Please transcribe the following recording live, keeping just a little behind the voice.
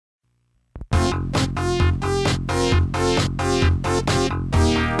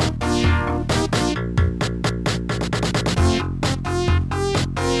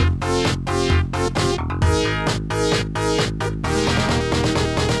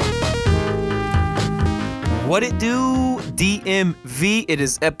What it do, DMV? It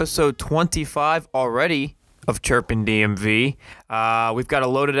is episode 25 already of Chirpin' DMV. We've got a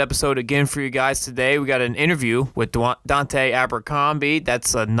loaded episode again for you guys today. We got an interview with Dante Abercrombie.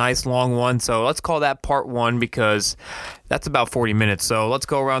 That's a nice long one, so let's call that part one because that's about 40 minutes. So let's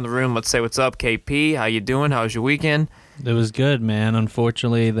go around the room. Let's say what's up, KP. How you doing? How was your weekend? It was good, man.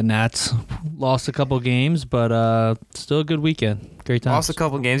 Unfortunately, the Nats lost a couple games, but still a good weekend. Great times. Lost a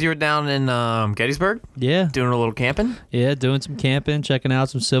couple games. You were down in Gettysburg? Yeah. Doing a little camping? Yeah, doing some camping, checking out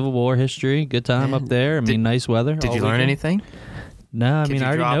some Civil War history. Good time up there. I mean, nice weather. Did you learn anything? No, I mean,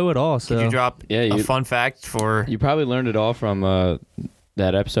 I already know it all. So. Could you drop a fun fact for... You probably learned it all from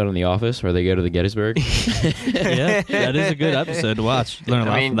that episode on The Office where they go to the Gettysburg. Yeah, that is a good episode to watch. Learn a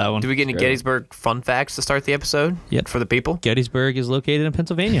lot from that one. Do we get any Gettysburg fun facts to start the episode? Yep. For the people? Gettysburg is located in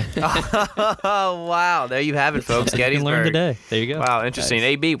Pennsylvania. Oh, wow. There you have it, folks. Gettysburg. You can learn today. There you go. Wow, interesting. Nice.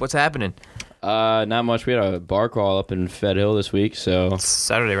 AB, what's happening? Not much. We had a bar crawl up in Fed Hill this week, so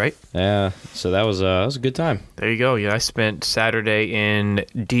Saturday, right? Yeah. So that was a good time. There you go. Yeah, I spent Saturday in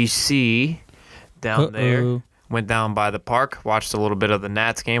DC down there. Went down by the park, watched a little bit of the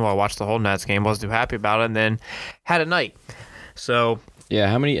Nats game. Well, I watched the whole Nats game. Wasn't too happy about it, and then had a night. So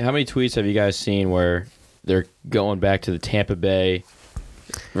yeah, how many tweets have you guys seen where they're going back to the Tampa Bay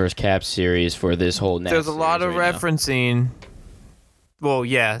versus Caps series for this whole Nats? There's a lot of referencing. Well,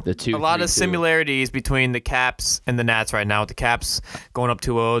 yeah, a lot of similarities between the Caps and the Nats right now. With the Caps going up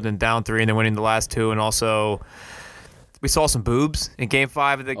 2-0, then down 3, and then winning the last 2, and also. We saw some boobs in Game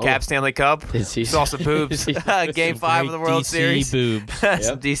 5 of the Cap Stanley Cup. We saw some boobs. Game 5 of the World Series. Boobs.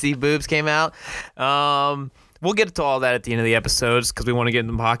 Some DC boobs came out. We'll get to all that at the end of the episodes because we want to get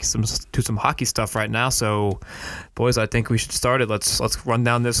into some hockey stuff right now. So, boys, I think we should start it. Let's run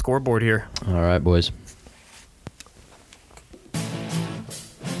down this scoreboard here. All right, boys.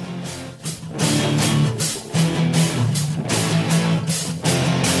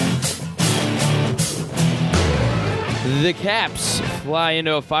 The Caps fly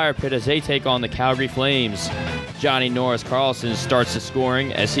into a fire pit as they take on the Calgary Flames. Johnny Norris Carlson starts the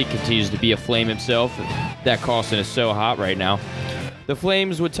scoring as he continues to be a Flame himself. That Carlson is so hot right now. The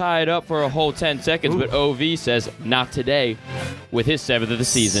Flames would tie it up for a whole 10 seconds, but OV says not today with his 7th of the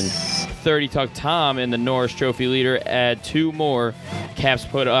season. 30-tuck Tom and the Norris Trophy leader add 2 more. Caps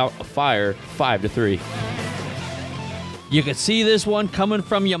put out a fire 5-3. You could see this one coming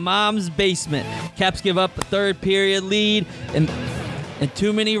from your mom's basement. Caps give up a third period lead and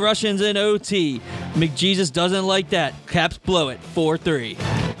too many Russians in OT. McJesus doesn't like that. Caps blow it 4-3.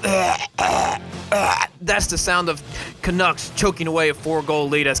 That's the sound of Canucks choking away a 4-goal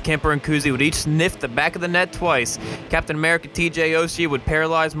lead as Kemper and Kuzi would each sniff the back of the net twice. Captain America TJ Oshie would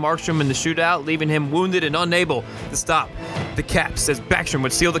paralyze Markstrom in the shootout, leaving him wounded and unable to stop the Caps as Backstrom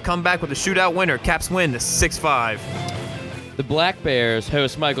would seal the comeback with a shootout winner. Caps win 6-5. The Black Bears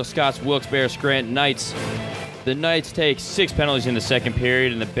host Michael Scott's Wilkes-Barre Scranton Knights. The Knights take 6 penalties in the second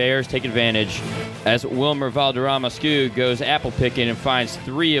period, and the Bears take advantage as Wilmer Valderrama-Skug goes apple picking and finds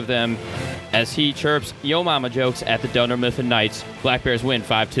 3 of them as he chirps Yo Mama jokes at the Dunder Mifflin Knights. Black Bears win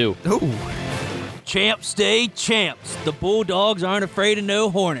 5-2. Ooh. Champs stay champs. The Bulldogs aren't afraid of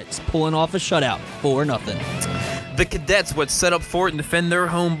no Hornets, pulling off a shutout 4-0. The Cadets would set up fort and defend their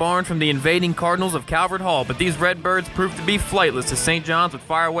home barn from the invading Cardinals of Calvert Hall, but these Redbirds proved to be flightless as St. John's would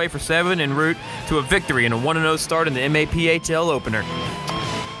fire away for 7 en route to a victory and a 1-0 start in the MAPHL opener.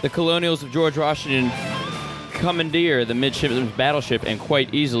 The Colonials of George Washington commandeer the midshipmen's battleship and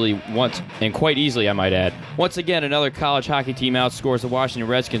quite easily, I might add. Once again, another college hockey team outscores the Washington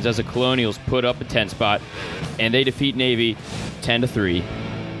Redskins as the Colonials put up a 10 spot, and they defeat Navy 10-3.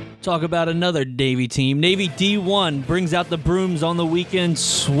 Talk about another Navy team. Navy D1 brings out the brooms on the weekend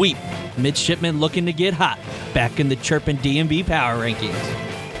sweep. Midshipmen looking to get hot. Back in the Chirpin' DMV Power Rankings.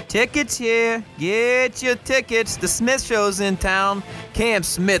 Tickets here. Get your tickets. The Smith Show's in town. Cam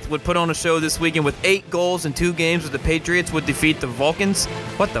Smith would put on a show this weekend with 8 goals in 2 games where the Patriots would defeat the Vulcans.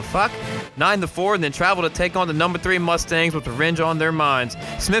 What the fuck? 9-4 and then travel to take on the number 3 Mustangs with revenge on their minds.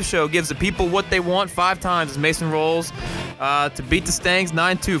 Smith Show gives the people what they want 5 times as Mason rolls to beat the Stangs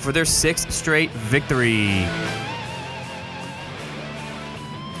 9-2 for their 6th straight victory.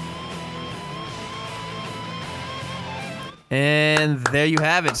 And there you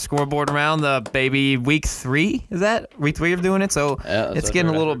have it. Scoreboard around the baby week 3. Is that week 3 of doing it? So yeah, it's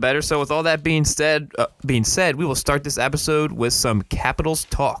getting a little better. So with all that being said, we will start this episode with some Capitals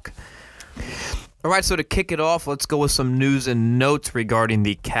talk. All right, so to kick it off, let's go with some news and notes regarding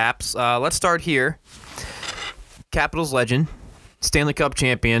the Caps. Let's start here. Capitals legend, Stanley Cup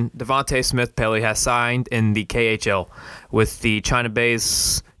champion Devontae Smith-Pelly has signed in the KHL with the China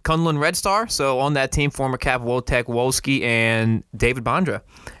Bay's Kunlun Red Star. So on that team, former Cap Wojtek Wolski and David Bondra,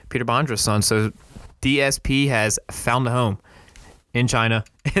 Peter Bondra's son. So DSP has found a home in China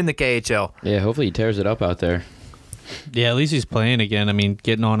in the KHL. Yeah, hopefully he tears it up out there. Yeah, at least he's playing again. I mean,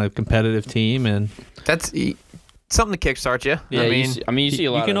 getting on a competitive team, and That's something to kickstart you. Yeah, you see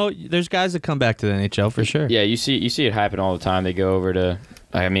a lot of... there's guys that come back to the NHL for sure. Yeah, you see it happen all the time. They go over to...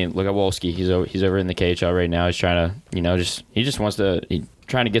 I mean, look at Wolski. He's over in the KHL right now. He's trying to, he just wants to...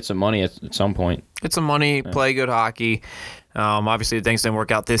 trying to get some money at some point. Get some money, play good hockey. Obviously, things didn't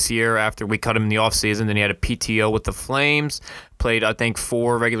work out this year after we cut him in the offseason. Then he had a PTO with the Flames. Played, I think,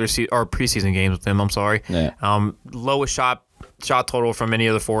 4 preseason games with them. I'm sorry. Yeah. Lowest shot total from any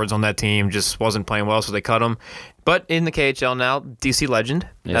of the forwards on that team. Just wasn't playing well, so they cut him. But in the KHL now, DC legend,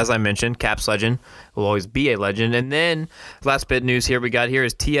 as I mentioned, Caps legend, will always be a legend. And then, last bit of news here we got here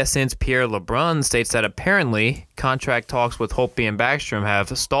is TSN's Pierre LeBrun states that apparently contract talks with Holtby and Backstrom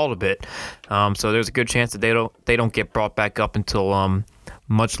have stalled a bit. So there's a good chance that they don't get brought back up until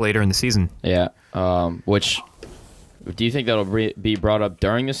much later in the season. Yeah. Which... Do you think that'll be brought up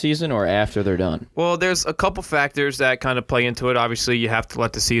during the season or after they're done? Well, there's a couple factors that kind of play into it. Obviously, you have to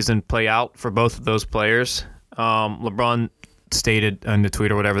let the season play out for both of those players. LeBron stated in the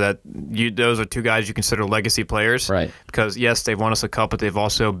tweet or whatever that those are 2 guys you consider legacy players. Right. Because, yes, they've won us a cup, but they've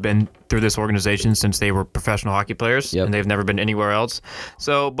also been through this organization since they were professional hockey players, and they've never been anywhere else.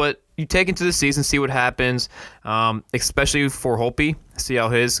 So, but you take into the season, see what happens, especially for Holtby, see how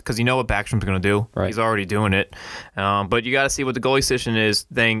because you know what Backstrom's going to do. Right. He's already doing it. But you got to see what the goalie situation is,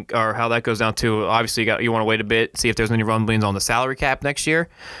 or how that goes down too. Obviously, you want to wait a bit, see if there's any rumblings on the salary cap next year,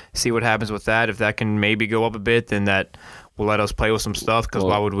 see what happens with that. If that can maybe go up a bit, then that will let us play with some stuff, because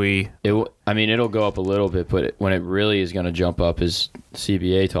why would we? It'll go up a little bit, but when it really is going to jump up is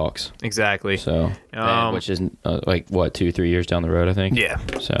CBA talks. Exactly. So, which isn't 2-3 years down the road, I think. Yeah.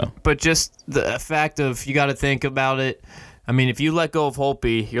 So, but just the fact of you got to think about it. I mean, if you let go of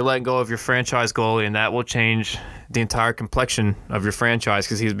Holtby, you're letting go of your franchise goalie, and that will change the entire complexion of your franchise,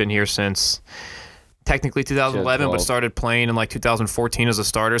 because he's been here since technically 2011, but started playing in 2014 as a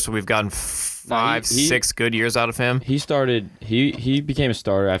starter. So we've gotten 6 good years out of him. He started. He became a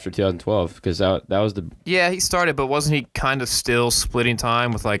starter after 2012 because that was the. Yeah, he started, but wasn't he kind of still splitting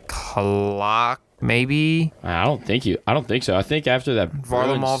time with Halak? Maybe. I don't think so. I think after that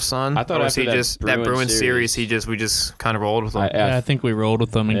Varlamov's son. I thought after that Bruins series, we just kind of rolled with him. I think we rolled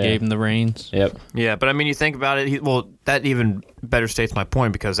with them and gave him the reins. Yep. Yeah, but I mean, you think about it. That even better states my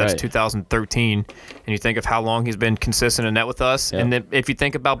point, because that's 2013, and you think of how long he's been consistent in net with us, and then if you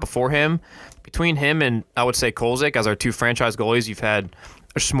think about before him, between him and I would say Kolzig as our 2 franchise goalies, you've had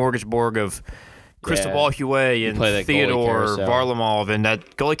a smorgasbord of Cristobal Huet and Theodore Varlamov, and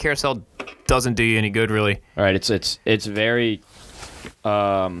that goalie carousel doesn't do you any good, really. All right, it's very,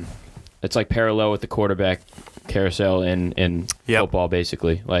 it's like parallel with the quarterback carousel in football,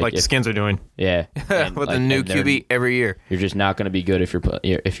 basically. Like the Skins are doing. Yeah, with a new QB every year. You're just not going to be good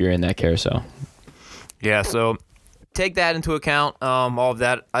if you're in that carousel. Yeah, so take that into account. All of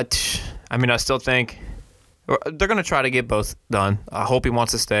that. I mean, I still think they're going to try to get both done. I hope he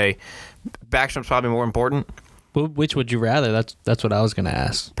wants to stay. Backstrom's probably more important. Which would you rather? That's what I was going to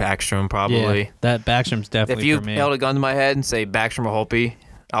ask. Backstrom, probably. Yeah, that Backstrom's definitely for me. If you held a gun to my head and say Backstrom or Holtby,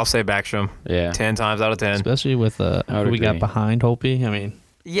 I'll say Backstrom. Yeah. 10 times out of 10. Especially with who we got behind Holtby. I mean,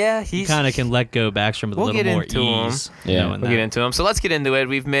 yeah, he kind of can let go Backstrom with a little more ease. Yeah, we'll get into him. So let's get into it.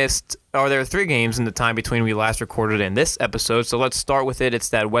 There are 3 games in the time between we last recorded and this episode. So let's start with it. It's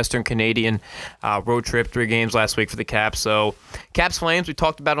that Western Canadian road trip. 3 games last week for the Caps. So Caps Flames, we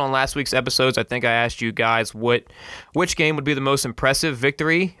talked about it on last week's episodes. I think I asked you guys which game would be the most impressive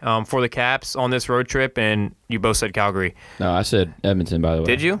victory for the Caps on this road trip, and you both said Calgary. No, I said Edmonton, by the way.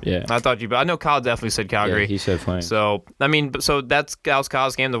 Did you? Yeah. I know Kyle definitely said Calgary. Yeah, he said Flames. So, I mean, that was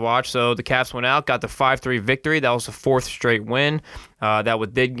Kyle's game to watch. So the Caps went out, got the 5-3 victory. That was the 4th straight win.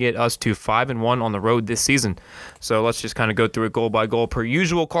 That did get us to 5-1 on the road this season. So let's just kind of go through it goal by goal. Per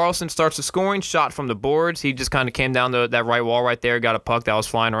usual, Carlson starts the scoring, shot from the boards. He just kind of came down to that right wall right there, got a puck that was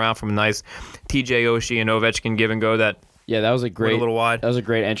flying around from a nice TJ Oshie and Ovechkin give and go that. Yeah, that was a little wide. That was a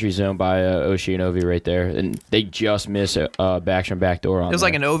great entry zone by Oshie and Ovi right there, and they just missed Backstrom backdoor on. It was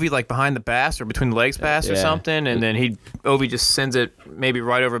like an Ovi behind the pass or between the legs pass or something, and then Ovi just sends it maybe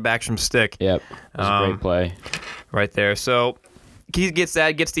right over Backstrom's stick. Yep, that was a great play right there. So he gets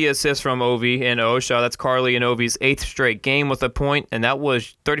the assist from Ovi and Osha. That's Carly and Ovi's 8th straight game with a point, and that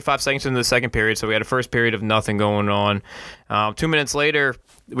was 35 seconds into the second period. So we had a first period of nothing going on. 2 minutes later,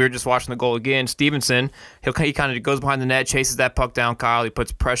 we were just watching the goal again. Stevenson, he kind of goes behind the net, chases that puck down. Kyle, he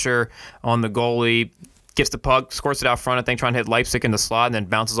puts pressure on the goalie. gets the puck, squirts it out front, I think, trying to hit Leipzig in the slot, and then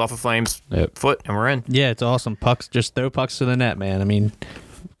bounces off of Flames' foot, and we're in. Yeah, it's awesome. Pucks, just throw pucks to the net, man. I mean,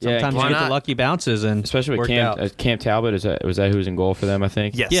 sometimes you why get the not? lucky bounces, and Especially with worked out. Cam Talbot, was that who was in goal for them, I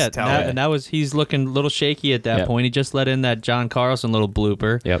think? Yes, Yeah, Talbot. and that was he's looking a little shaky at that Yep. point. He just let in that John Carlson little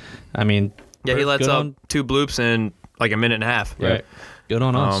blooper. Yep. I mean, Yeah, he lets good up on, 2 bloops in like a minute and a half. Right. good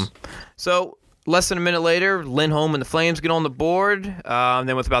on us. So less than a minute later, Lindholm and the Flames get on the board.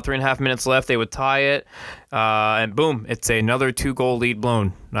 Then with about 3.5 minutes left, they would tie it. And boom, it's another 2-goal lead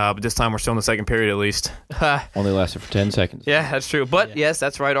blown. But this time we're still in the second period at least. Only lasted for 10 seconds. Yeah, that's true. But yes,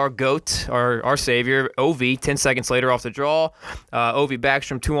 that's right. Our GOAT, our savior, Ovi, 10 seconds later off the draw. Ovi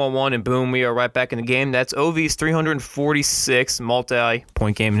Backstrom 2-on-1, and boom, we are right back in the game. That's Ovi's 346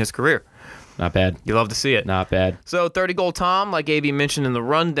 multi-point game in his career. Not bad. You love to see it. Not bad. So 30-goal Tom, like AB mentioned in the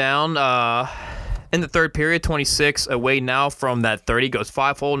rundown, in the third period, 26 away now from that 30, goes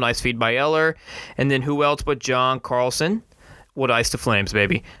 5-hole, nice feed by Eller. And then who else but John Carlson would ice the Flames,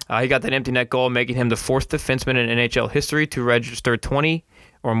 baby. He got that empty net goal, making him the 4th defenseman in NHL history to register 20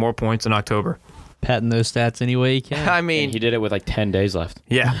 or more points in October. Patting those stats any way he can. I And mean, he did it with like 10 days left.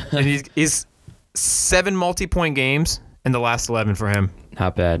 yeah. And he's 7 multi-point games in the last 11 for him.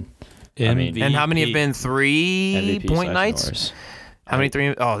 Not bad. I mean, And how many have MVP. been 3-point MVP/Norris. nights? How many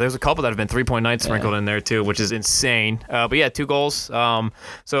 3? Oh, there's a couple that have been 3-point nights sprinkled in there too, which is insane. But yeah, 2 goals. So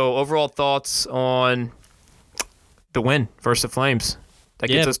overall thoughts on the win versus the Flames. That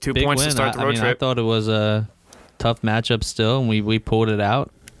gets us 2 big points to win. start the road I trip. thought it was a tough matchup still, and we pulled it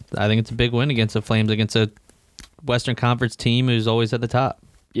out. I think it's a big win against the Flames, against a Western Conference team who's always at the top.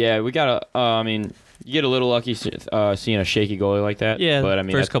 Yeah, we got to, I mean, you get a little lucky seeing a shaky goalie like that. Yeah, but I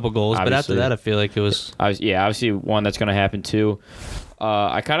mean, first couple goals, but after obviously- that, I feel like it was. Obviously one that's going to happen too.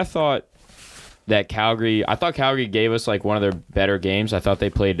 I kind of thought that Calgary gave us like one of their better games. I thought they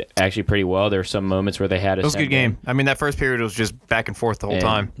played actually pretty well. There were some moments where they had It was a good game. I mean, that first period was just back and forth the whole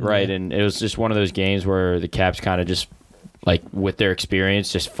time. Right, and it was just one of those games where the Caps kind of just, like, with their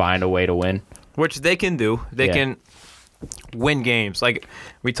experience, just find a way to win. Which they can do. They Yeah. can win games. Like,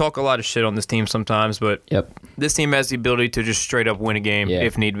 we talk a lot of shit on this team sometimes, but Yep. this team has the ability to just straight up win a game Yeah.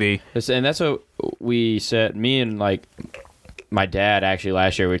 if need be. And that's what we said. Me and like my dad actually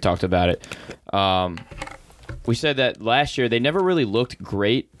last year we talked about it. We said that last year they never really looked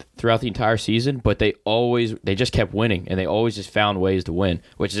great throughout the entire season, but they just kept winning and they always just found ways to win,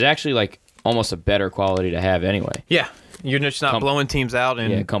 which is actually like almost a better quality to have anyway. Yeah. You're just not blowing teams out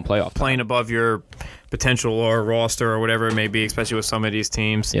and Come playoff playing above your potential or roster or whatever it may be, especially with some of these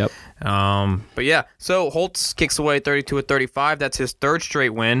teams. Yep. But yeah, so Holtz kicks away 32-35. That's his 3rd straight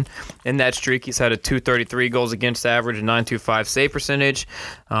win. In that streak, he's had a .233 goals against average and .925 save percentage.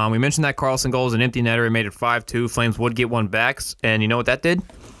 We mentioned that Carlson goal is an empty netter. It made it 5-2. Flames would get one back, and you know what that did?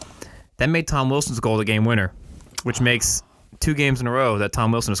 That made Tom Wilson's goal the game winner, which makes 2 games in a row that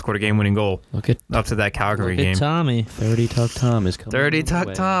Tom Wilson has scored a game-winning goal Look at up to that Calgary Look game. at Tommy. 30 Tuck Tom is coming. 30 your Tuck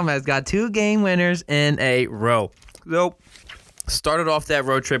way. Tom has got 2 game winners in a row. So, started off that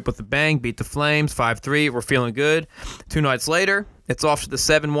road trip with a bang, beat the Flames 5-3. We're feeling good. 2 nights later, it's off to the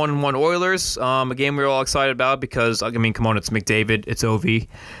 7-1-1 Oilers. A game we were all excited about because, I mean, come on, it's McDavid, it's Ovi.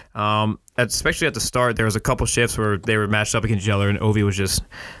 Especially at the start, there was a couple shifts where they were matched up against each other, and Ovi was just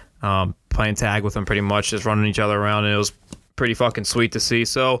playing tag with them pretty much, just running each other around, and it was pretty fucking sweet to see.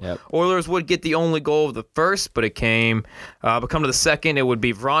 So Yep. Oilers would get the only goal of the first, but it came, but come to the second, it would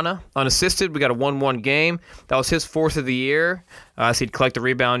be Vrana unassisted. We got a 1-1 game. That was his 4th of the year. So he'd collect the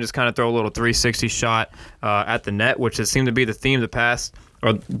rebound, just kind of throw a little 360 shot at the net, which has seemed to be the theme of the past,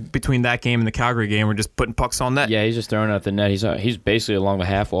 or between that game and the Calgary game. We're just putting pucks on net. Yeah, he's just throwing it at the net. He's basically along the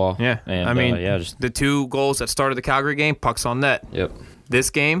half wall. Yeah. And, I mean, just the 2 goals that started the Calgary game, pucks on net. yep. This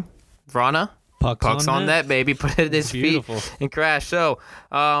game, Vrana, pucks on net, baby. Put it at his feet Beautiful. and crash. So,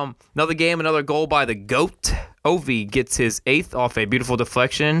 another game, another goal by the GOAT. Ovi gets his 8th off a beautiful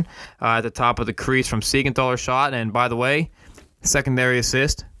deflection at the top of the crease from Siegenthaler's shot. And by the way, secondary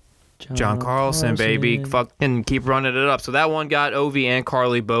assist, John Carlson, baby. Fucking keep running it up. So that one got Ovi and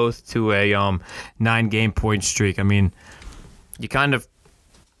Carly both to a 9-game point streak. I mean, you kind of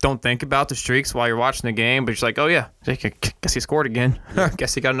don't think about the streaks while you're watching the game, but you're like, oh yeah, I guess he scored again.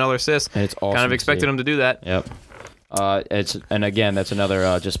 Guess he got another assist. And it's awesome kind of to expected see. him to do that. Yep. And again, that's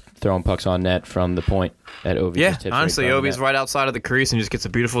another just throwing pucks on net from the point that Ovi Yeah, just tips honestly, right Ovi's right outside of the crease and just gets a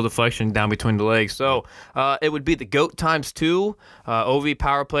beautiful deflection down between the legs. So it would be the GOAT times 2. Ovi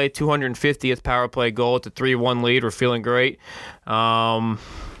power play, 250th power play goal. It's a 3-1 lead. We're feeling great.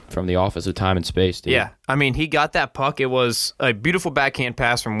 from the office of time and space, dude. Yeah, I mean, he got that puck. It was a beautiful backhand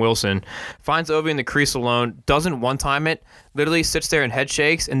pass from Wilson. Finds Ovi in the crease alone. Doesn't one-time it. Literally sits there and head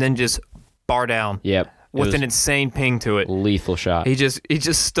shakes and then just bar down. Yep. with was an insane ping to it. lethal shot. He just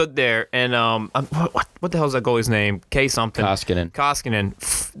stood there, and what the hell is that goalie's name? K something.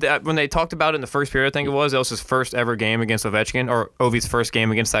 Koskinen. When they talked about it in the first period, I think it was his first ever game against Ovechkin, or Ovi's first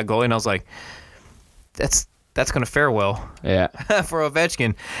game against that goalie, and I was like, that's going to fare well Yeah. for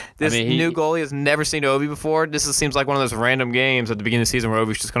Ovechkin. This new goalie has never seen Ovi before. Seems like one of those random games at the beginning of the season where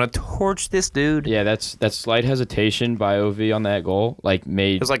Ovi's just going to torch this dude. Yeah, that slight hesitation by Ov on that goal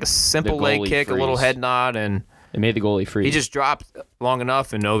made it was like a simple the leg goalie kick, a little freeze. head nod, and It made the goalie freeze. he just dropped long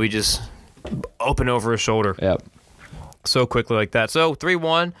enough, and Ovi just opened over his shoulder Yep. so quickly like that. So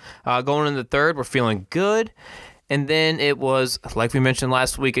 3-1, going into the third, we're feeling good. And then it was, like we mentioned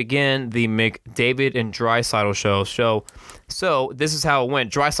last week again, the McDavid and Draisaitl show. So this is how it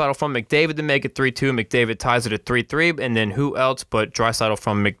went. Draisaitl from McDavid to make it 3-2. McDavid ties it at 3-3. And then who else but Draisaitl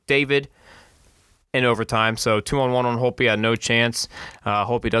from McDavid in overtime. So 2-on-1 on Holtby had no chance.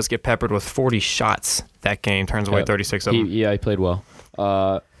 Holtby does get peppered with 40 shots that game. Turns away 36 of them. He played well.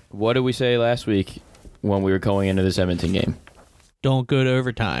 What did we say last week when we were going into this Edmonton game? Don't go to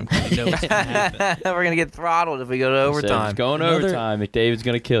overtime. You know what's gonna happen. We're going to get throttled if we go to Said, overtime. it's going Another- overtime. McDavid's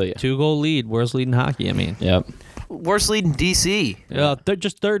going to kill you. 2-goal lead. Worst lead in hockey. I mean, Yep. Worst lead in DC.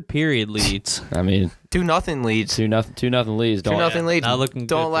 just third period leads. I mean, 2-0 leads. 2-0 leads. Don't 2-0 leads Not looking good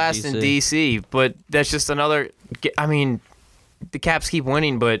don't for last in DC. DC, but that's just another. I mean, the Caps keep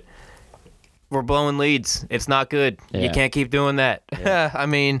winning, but we're blowing leads. It's not good. You Yeah. can't keep doing that. I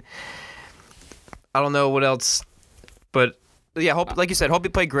mean, I don't know what else, but yeah, like you said, hope he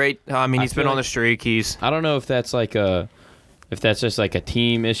played great. I mean, he's been feel on the like- streak. I don't know if that's just like a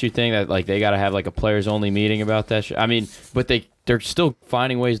team issue thing that they got to have like a players only meeting about that. I mean, but they're still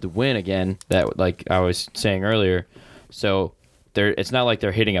finding ways to win again. That like I was saying earlier, so it's not like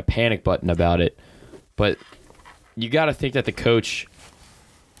they're hitting a panic button about it, but you got to think that the coach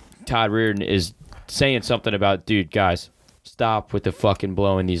Todd Reardon is saying something about, dude, guys, stop with the fucking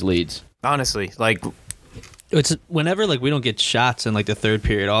blowing these leads. honestly, like It's whenever we don't get shots in the third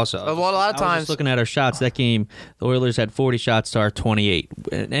period. Also, A lot of I was times- just looking at our shots that game, the Oilers had 40 shots to our 28.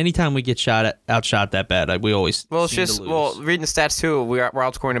 And anytime we get outshot that bad, we always well, it's seem to just lose. reading the stats too. We're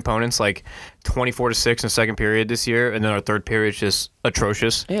outscoring opponents like 24-6 in the second period this year, and then our third period is just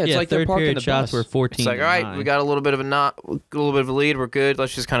atrocious. Yeah, it's yeah, like they're third parking period the shots bus. were 14. It's like, all right, we got a little bit of a lead. We're good.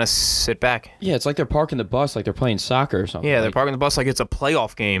 Let's just kind of sit back. Yeah, it's like they're parking the bus like they're playing soccer or something. Yeah, they're Like, parking the bus like it's a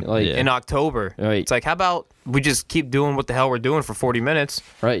playoff game in October. Right. It's like, how about we just keep doing what the hell we're doing for 40 minutes,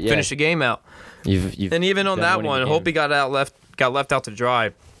 right. Yeah. finish the game out. You've And even on been that winning one, the Hope game. he got left out to dry.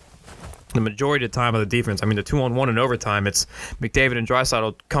 The majority of the time of the defense. I mean, the 2-on-1 in overtime, it's McDavid and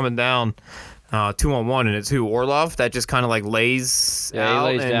Draisaitl coming down 2-on-1, and it's Orlov that just kind of lays Yeah, out.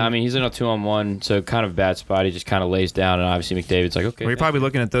 he lays and down. I mean, he's in a 2-on-1, so kind of bad spot. He just kind of lays down, and obviously McDavid's like, okay. you're probably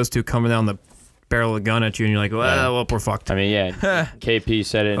looking at those two coming down the barrel of the gun at you, and you're like, well, we're fucked. I mean, yeah. KP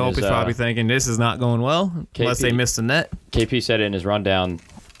said it in Hope his, he's probably thinking this is not going well unless they miss the net. KP said it in his rundown.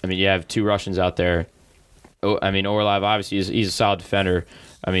 I mean, you have two Russians out there. I mean, Orlov, obviously, he's a solid defender.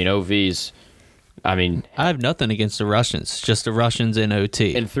 I mean, OV's, I mean, I have nothing against the Russians, just the Russians in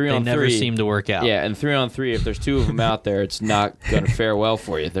OT. And 3 they on never 3, seem to work out. yeah, and 3-on-3, if there's two of them out there, it's not going to fare well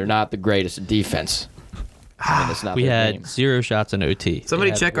for you. They're not the greatest at defense. I mean, it's not We their had game. 0 shots in OT. Somebody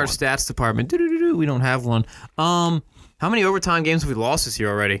They had check our 1. stats department. Do-do-do-do. We don't have one. How many overtime games have we lost this year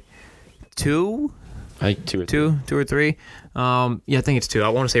already? 2? I think 2 or 3. 2 or 3? Yeah, I think it's 2. I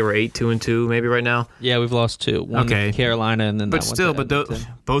want to say we're 8-2-2 maybe right now. Yeah, we've lost 2. One Okay. to Carolina and then But that one still, to Edmonton.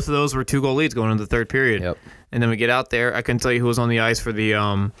 both of those were 2-goal leads going into the third period. Yep. And then we get out there. I couldn't tell you who was on the ice for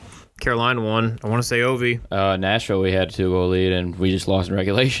the Carolina one. I want to say Ovi. Nashville, we had a 2-goal lead, and we just lost in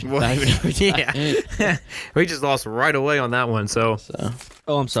regulation. Not even overtime. Yeah. We just lost right away on that one. So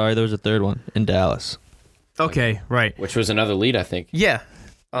Oh, I'm sorry. There was a third one in Dallas. okay, right. Which was another lead, I think. Yeah.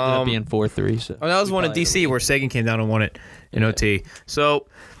 Ended up being 4-3. So Oh, that was one in DC where Sagan came down and won it in OT. So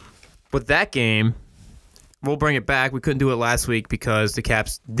with that game, we'll bring it back. We couldn't do it last week because the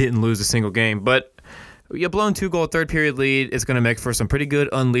Caps didn't lose a single game. But a blown 2-goal third period lead is going to make for some pretty good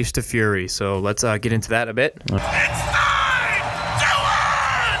Unleash the Fury. So let's get into that a bit. It's time to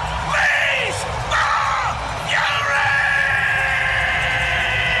unleash the fury!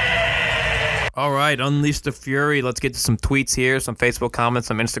 All right, Unleash the Fury. Let's get to some tweets here, some Facebook comments,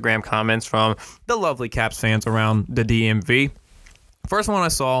 some Instagram comments from the lovely Caps fans around the DMV. First one I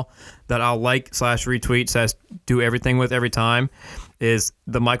saw that I'll like/retweet says do everything with every time is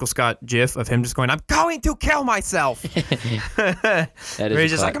the Michael Scott gif of him just going, I'm going to kill myself. That is Where a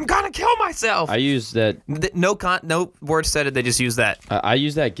he's just like, I'm going to kill myself. I use that. No word said it. They just use that. I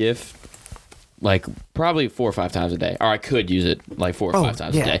use that GIF like probably 4 or 5 times a day, or I could use it like 4 or 5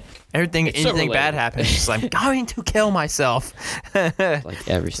 times a day. Anything so bad relatable. happens, it's like, I'm going to kill myself. Like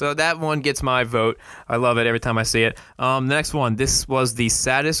every. So that one gets my vote. I love it every time I see it. The next one. This was the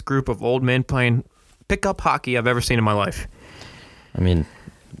saddest group of old men playing pickup hockey I've ever seen in my life. I mean,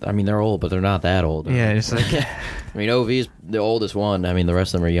 they're old, but they're not that old. Yeah, it's like, I mean, OV's the oldest one. I mean, the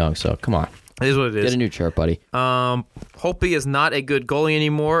rest of them are young. So come on, it is what it get is. a new chirp, buddy. Holtby is not a good goalie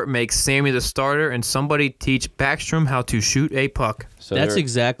anymore. Makes Sammy the starter, and somebody teach Backstrom how to shoot a puck. So That's they're-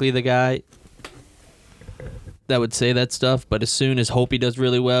 exactly the guy that would say that stuff. But as soon as Holtby does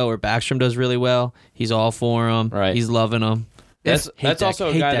really well or Backstrom does really well, he's all for him. Right. He's loving him. That's also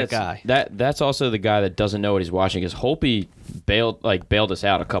a hate guy that guy. That's also the guy that doesn't know what he's watching. Because Holtby bailed us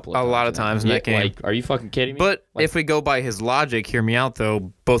out a couple of times. A lot of times in that game. Like, are you fucking kidding me? But Like, if we go by his logic, hear me out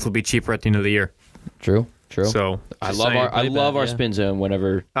though, both will be cheaper at the end of the year. true. So I just love saying. I love our yeah. spin zone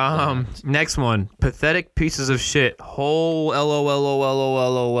whenever. Next one, pathetic pieces of shit. Whole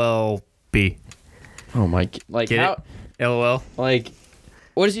LOL Oh my! Like Get how? it? LOL. Like,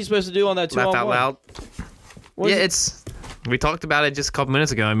 what is he supposed to do on that 2-on-1? Laugh out loud. What is Yeah, we talked about it just a couple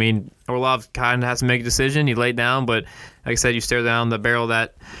minutes ago. I mean, Orlov kind of has to make a decision. He laid down, but like I said, you stare down the barrel of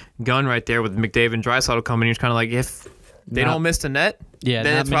that gun right there with McDavid and Draisaitl coming. You're kind of like, if they Not- don't miss the net, Yeah,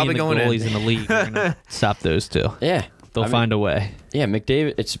 then not it's many probably of the going goalies in. in the league are gonna stop those two. Yeah, They'll I mean, find a way. Yeah,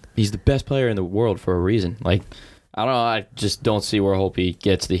 McDavid. He's the best player in the world for a reason. Like, I don't know. I just don't see where Holtby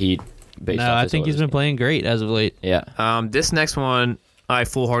gets the heat. Based No, off I his think he's orders. been playing great as of late. Yeah. This next one, I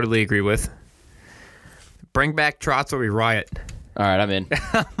full-heartedly agree with. Bring back Trotz or we riot. All right, I'm in.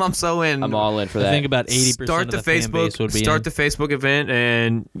 I'm so in. I'm all in for I that. think about 80% Start of the the fan base would Facebook. be Start in. the Facebook event,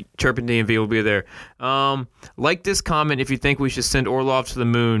 and Chirpin DMV will be there. Like this comment if you think we should send Orlov to the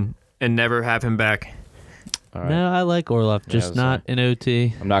moon and never have him back. All right. No, I like Orlov, just that's not in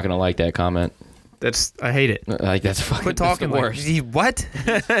OT. I'm not gonna like that comment. I hate it. Like that's fucking. Quit that's the talking like worst. what?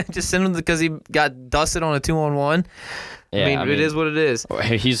 Just send him because he got dusted on a 2-on-1. Yeah, I mean, it is what it is.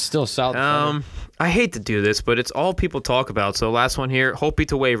 He's still solid. defender. I hate to do this, but it's all people talk about. So last one here, Holtby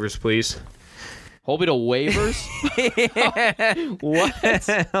to waivers, please. Holtby to waivers. What?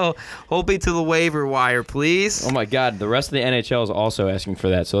 Holtby to the waiver wire, please. Oh my God! The rest of the NHL is also asking for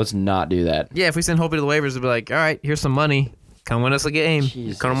that, so let's not do that. Yeah, if we send Holtby to the waivers, it'll be like, all right, here's some money. Come win us a game.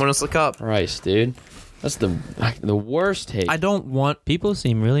 Jesus. Come win us a cup. Christ, dude, that's the worst take. I don't want. People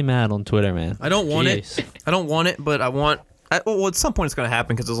seem really mad on Twitter, man. I don't want Jeez. it. I don't want it, but I want. Well, at some point it's going to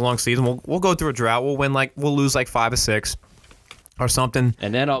happen because it's a long season. We'll go through a drought. We'll lose like 5 or 6 or something.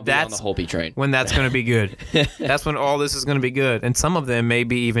 and then I'll be on the That's- Holtby train. When that's going to be good. That's when all this is going to be good. And some of them may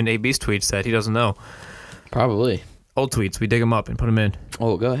be even AB's tweets that he doesn't know. Probably. Old tweets. We dig them up and put them in.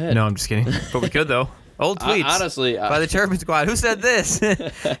 Oh, go ahead. No, I'm just kidding. But we could though. Old tweets. Honestly, by the Chirpin Squad. Who said this?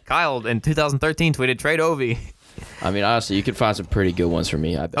 Kyle in 2013 tweeted trade Ovi. I mean, honestly, you could find some pretty good ones for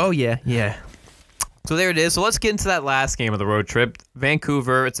me. I bet. Oh yeah. So there it is. So let's get into that last game of the road trip.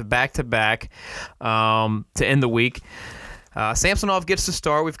 Vancouver. It's a back-to-back to end the week. Samsonov gets the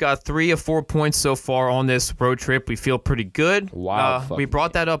start. We've got 3 of 4 points so far on this road trip. We feel pretty good. Wow, we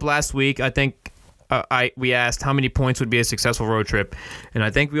brought that up last week. I think we asked how many points would be a successful road trip, and I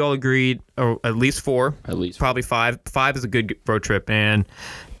think we all agreed, or at least 4. At least. Probably 5. 5 is a good road trip, and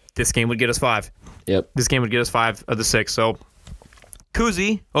this game would get us 5. Yep. This game would get us 5 of the 6. So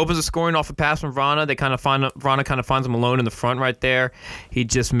Kuzi opens the scoring off a pass from Vrana. Vrana kind of finds him alone in the front right there. He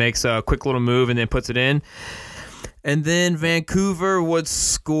just makes a quick little move and then puts it in. And then Vancouver would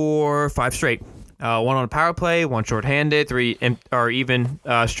score 5 straight. 1 on a power play, 1 shorthanded, 3 even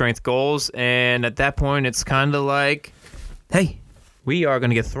strength goals. And at that point, it's kind of like, hey, we are going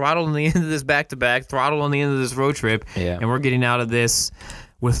to get throttled on the end of this back-to-back, throttled on the end of this road trip, Yeah. and we're getting out of this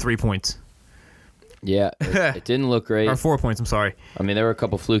with 3 points. Yeah. It didn't look great. Or 4 points, I'm sorry. I mean, there were a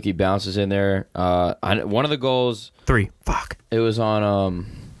couple fluky bounces in there. One of the goals, 3. Fuck. it was on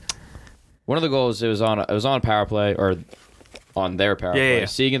one of the goals. It was on a power play or on their power play. Yeah.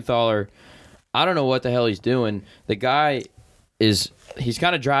 Siegenthaler, I don't know what the hell he's doing. The guy he's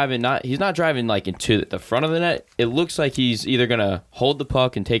kind of driving. He's not driving like into the front of the net. It looks like he's either gonna hold the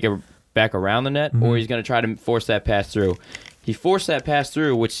puck and take it back around the net, or he's gonna try to force that pass through. He forced that pass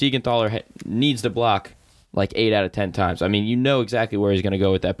through, which Siegenthaler needs to block like 8 out of 10 times. I mean, you know exactly where he's going to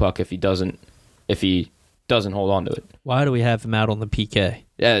go with that puck if he doesn't hold on to it. Why do we have him out on the PK?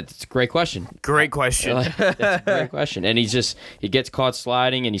 Yeah, it's a great question. Great question. That's a great question. And he gets caught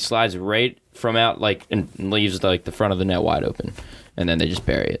sliding, and he slides right from out and leaves like the front of the net wide open, and then they just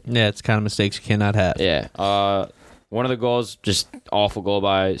bury it. Yeah, it's kind of mistakes you cannot have. Yeah. One of the goals, just awful goal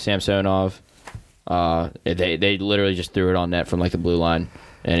by Samsonov. They literally just threw it on net from like the blue line.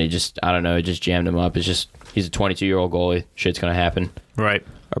 and he just jammed him up. He's a 22-year-old goalie. Shit's gonna happen. Right.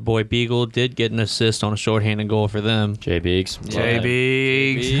 Our boy Beagle did get an assist on a shorthanded goal for them. Jay Biggs. Jay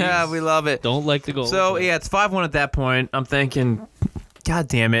Biggs. Yeah, we love it. Don't like the goal. So, yeah, it's 5-1 at that point. I'm thinking, God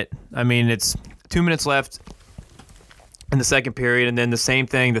damn it. I mean, it's 2 minutes left in the second period, and then the same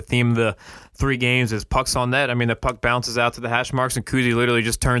thing, the theme of the 3 games is pucks on net. I mean, the puck bounces out to the hash marks, and Kuzi literally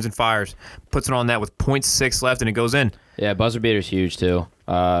just turns and fires, puts it on net with 0.6 left, and it goes in. Yeah, buzzer beater's huge, too.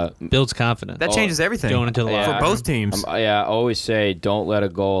 Builds confidence. That changes everything. Going into the locker for room. both teams. I always say don't let a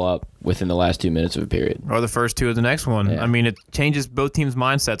goal up within the last 2 minutes of a period. Or the first 2 of the next one. Yeah. I mean, it changes both teams'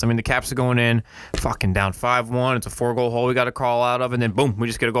 mindsets. I mean, the Caps are going in fucking down 5-1. It's a 4-goal hole we got to crawl out of, and then boom, we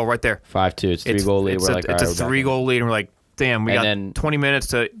just get a goal right there. 5-2. It's 3-goal lead. It's a 3-goal lead, and we're like, damn, we got 20 minutes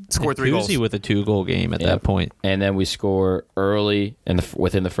to score 3 goals. Kuzi with a 2-goal game at that point. And then we score early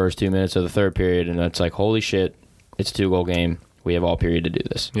within the first 2 minutes of the third period, and it's like, holy shit, it's a 2-goal game. We have all period to do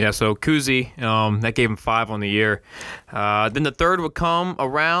this. Yeah, so Kuzi, that gave him 5 on the year. Then the third would come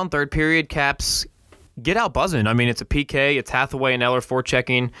around, third period, Caps get out buzzing. I mean, it's a PK. It's Hathaway and Eller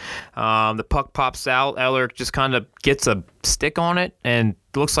forechecking. The puck pops out. Eller just kind of gets a stick on it and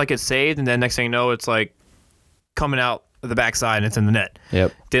looks like it's saved, and then next thing you know, it's like coming out the backside and it's in the net.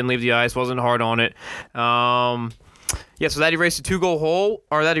 Yep. Didn't leave the ice, wasn't hard on it. Yeah, so that erased a 2-goal hole,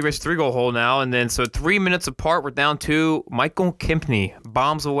 or that erased a 3-goal hole now, and then so 3 minutes apart, we're down 2. Michael Kempney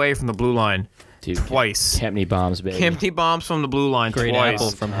bombs away from the blue line twice. Kempney bombs, baby. Kempney bombs from the blue line Great twice.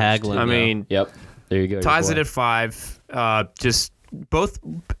 apple from Hagelin. I mean, Yep. There you go. ties it at 5. Just both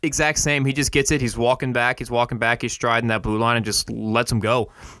exact same. He just gets it. He's walking back. He's striding that blue line and just lets him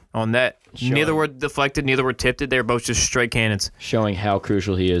go on that. Sure. Neither were deflected. Neither were tipped. They were both just straight cannons. Showing how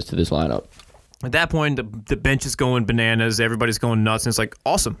crucial he is to this lineup. At that point, the bench is going bananas. Everybody's going nuts. And it's like,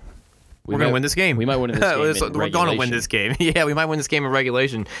 awesome. We're going to win this game. We might win this game. We're going to win this game. Yeah, we might win this game in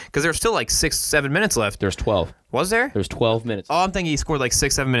regulation because there's still like 6-7 minutes left. There's 12. Was there? There's 12 minutes. Oh, I'm thinking he scored like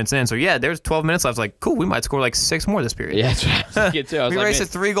 6-7 minutes in. So yeah, there's 12 minutes left. Like, cool, we might score like 6 more this period. Yeah, that's what I was thinking too. I was We like,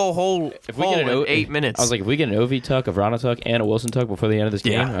 raced a man, 3-goal hole in 8 minutes. I was like, if we get an OV tuck, a Vrana tuck, and a Wilson tuck before the end of this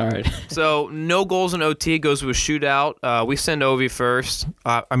game, Yeah. all right. So no goals in OT. Goes to a shootout. We send Ovi first.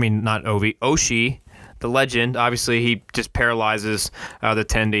 I mean, not Ovi. Oshie, the legend. Obviously, he just paralyzes the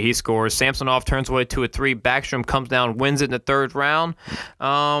 10D. He scores. Samsonov turns away to a 3. Backstrom comes down, wins it in the third round.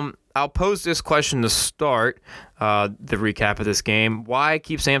 I'll pose this question to start the recap of this game. Why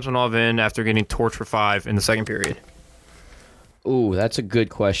keep Samsonov in after getting torched for 5 in the second period? Ooh, that's a good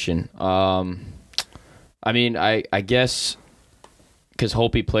question. I mean, I guess because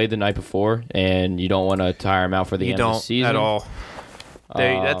Holtby played the night before, and you don't want to tire him out for the end of the season. At all.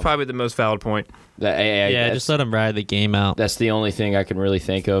 That's probably the most valid point. Just let him ride the game out. That's the only thing I can really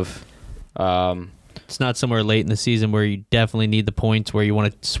think of. It's not somewhere late in the season where you definitely need the points, where you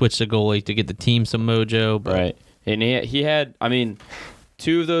want to switch the goalie to get the team some mojo. But Right. And he had, I mean,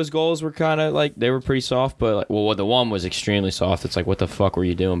 2 of those goals were kind of like, they were pretty soft, but like, well, the one was extremely soft. It's like, what the fuck were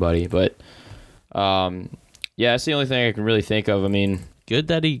you doing, buddy? But, yeah, that's the only thing I can really think of. I mean, good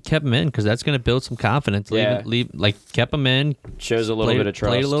that he kept him in because that's going to build some confidence. Yeah. Kept him in. shows a little bit of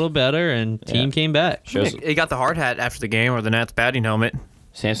trust. Played a little better, and team came back. Shows He got the hard hat after the game, or the Nats batting helmet.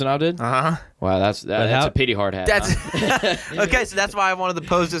 Samsonov did? Uh-huh. Wow, that's a pity hard hat. That's huh? okay. So that's why I wanted to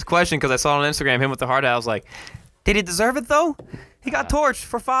pose this question, because I saw on Instagram him with the hard hat. I was like, did he deserve it though? He got torched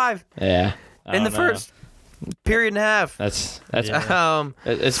for 5 Yeah. in the first period and a half. That's Yeah.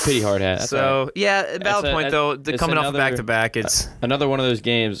 it's a pity hard hat. That's all right. So yeah, valid point though. Coming off a back-to-back, it's Another one of those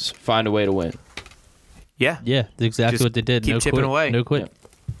games, find a way to win. yeah, Yeah, that's exactly Just what they did. keep No chipping quit. away. No quit.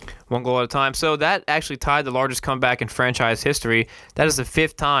 1 goal at a time. So that actually tied the largest comeback in franchise history. That is the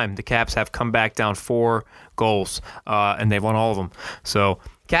 5th time the Caps have come back down 4 goals, and they've won all of them. So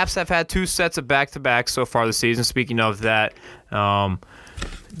Caps have had 2 sets of back-to-backs so far this season. Speaking of that,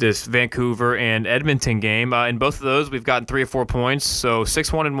 this Vancouver and Edmonton game, in both of those we've gotten 3 or 4 points. So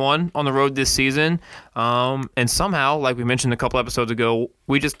 6-1-1 on the road this season, and somehow, like we mentioned a couple episodes ago,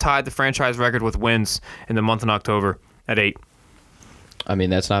 we just tied the franchise record with wins in the month of October at 8. I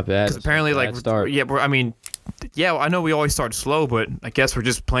mean, that's not bad. Because apparently, like, start. yeah, I know we always start slow, but I guess we're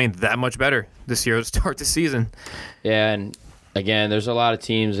just playing that much better this year to start the season. Yeah, and again, there's a lot of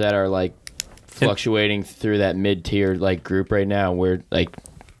teams that are like fluctuating through that mid-tier like group right now. We're like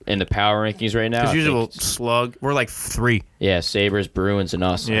in the power rankings right now. Because I usually think we'll slug. We're like 3. yeah, Sabres, Bruins, and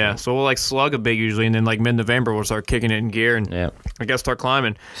us. Yeah, so we'll like slug a bit usually, and then like mid-November we'll start kicking it in gear and Yeah. I guess start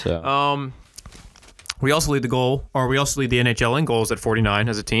climbing. So We also lead the NHL in goals at 49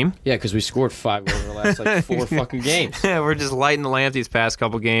 as a team. yeah, because we scored 5 goals in the last like 4 fucking games. Yeah, we're just lighting the lamp these past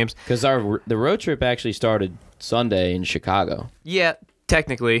couple games. Because the road trip actually started Sunday in Chicago. Yeah,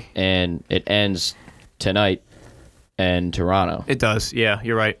 Technically, and it ends tonight in Toronto. it does. Yeah,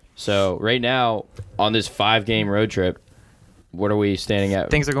 you're right. So right now on this 5-game road trip, what are we standing at?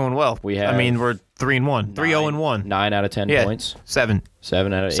 Things are going well. We I have mean, we're 3-1, 3-0-1. 9 out of 10 Yeah, points. 7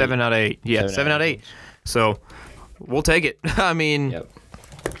 7 out of 8. 7 out of 8. Yeah, 7 out of 8. So we'll take it. I mean, Yep.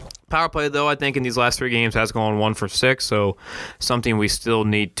 power play, though, I think in these last 3 games has gone 1 for 6, so something we still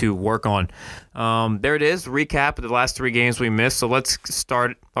need to work on. There it is, recap of the last 3 games we missed. So let's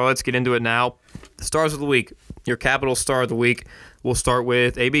get into it now. The stars of the week, your capital star of the week. We'll start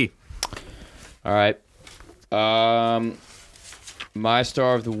with AB. All right. My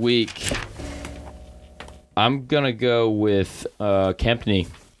star of the week, I'm going to go with Kempney.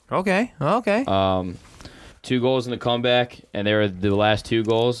 Okay. 2 goals in the comeback, and they were the last 2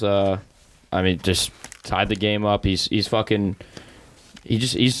 goals. I mean, just tied the game up. He's filling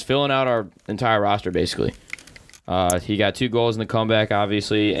out our entire roster basically. He got 2 goals in the comeback,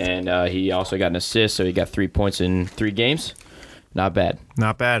 obviously, and he also got an assist, so he got 3 points in 3 games. Not bad.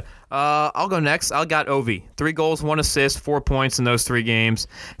 Not bad. I'll go next. I got Ovi. 3 goals, 1 assist, 4 points in those 3 games.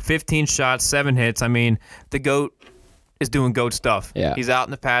 15 shots, 7 hits. I mean, the GOAT is doing GOAT stuff. Yeah. He's out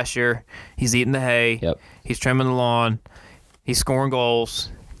in the pasture. He's eating the hay. Yep. He's trimming the lawn. He's scoring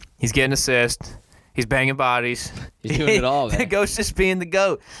goals. He's getting assists. He's banging bodies. He's doing it all, The man. GOAT's just being the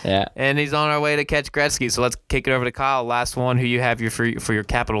GOAT. Yeah. And he's on our way to catch Gretzky. So let's kick it over to Kyle. Last one. Who you have for your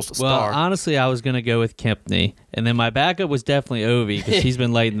Capitals Well, star? honestly, I was going to go with Kempney. And then my backup was definitely Ovi because he's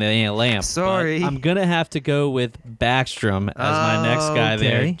been lighting the lamp. Sorry. But I'm going to have to go with Backstrom as my next guy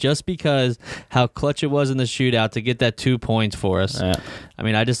there Okay. just because how clutch it was in the shootout to get that 2 points for us. Yeah. I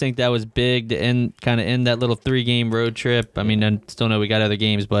mean, I just think that was big to end that little 3-game road trip. I mean, I still know we got other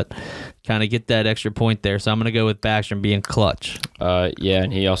games, but kind of get that extra point there. So I'm going to go with Backstrom being clutch. Yeah,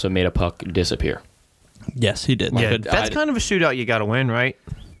 and he also made a puck disappear. Yes, he did. yeah, Good. that's kind of a shootout you got to win, right?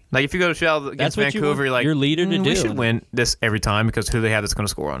 Like if you go to shootout against That's what you Vancouver, want you're like your leader to we do. should win this every time because who they have that's going to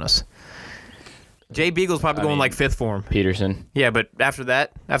score on us. Jay Beagle's probably going like 5th for him. Peterson, Yeah, but after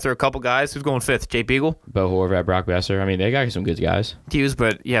that, after a couple guys, who's going 5th? Jay Beagle, Bo Horvat, Brock Besser. I mean, they got some good guys. Hughes,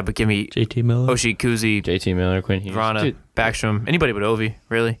 but give me JT Miller. Oshie, Kuzi, JT Miller, Quinn Hughes. Vrana, Dude, Backstrom, anybody but Ovi,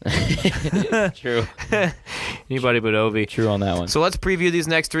 really. true. Anybody but Ovi. True on that one. So let's preview these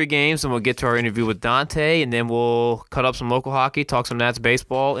next 3 games, and we'll get to our interview with Dante, and then we'll cut up some local hockey, talk some Nats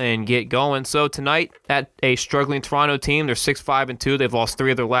baseball, and get going. So tonight, at a struggling Toronto team, they're 6-5-2. They've lost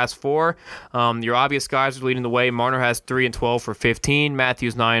 3 of their last 4. Your obvious guys are leading the way. Marner has 3-12 for 15.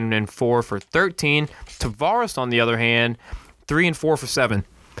 Matthews 9-4 for 13. Tavares, on the other hand, 3-4 for 7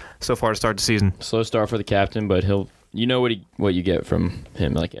 so far to start the season. Slow start for the captain, but you know what you get from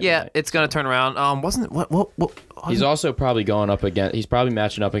him. Like every Yeah, night. it's gonna turn around. Wasn't it what? He's also probably going up against. He's probably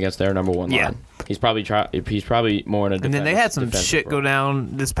matching up against their number 1 Yeah. line. He's probably more in a. And then they had some shit go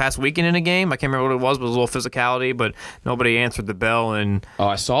down this past weekend in a game. I can't remember what it was, but it was a little phicality, but nobody answered the bell. And Oh,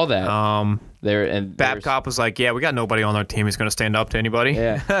 I saw that. There and there was- Babcock was like, yeah, we got nobody on our team who's going to stand up to anybody.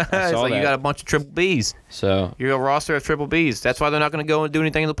 Yeah, I It's saw like you that. got a bunch of triple Bs. So You're a roster of triple Bs. That's why they're not going to go and do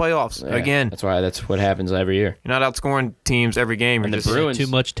anything in the playoffs. yeah, Again, that's what happens every year. you're not outscoring teams every game. And You're the just Bruins- Too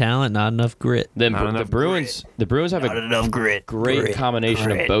much talent, not enough grit. The Not enough Bruins have a enough grit. great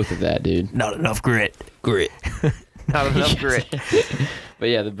combination of both of that, dude. Not enough grit. Grit. Not enough grit. But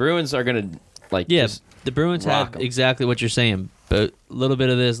yeah, the Bruins are gonna Yeah, just the Bruins rock have 'em. exactly what you're saying. But a little bit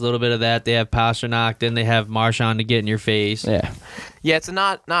of this, a little bit of that. They have Pasternak, then they have Marchand to get in your face. yeah. Yeah, it's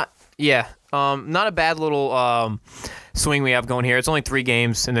not a bad little swing we have going here. It's only 3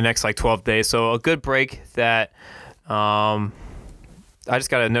 games in the next 12 days, so a good break that I just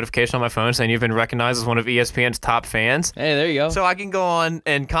got a notification on my phone saying you've been recognized as one of ESPN's top fans. Hey, there you go. So I can go on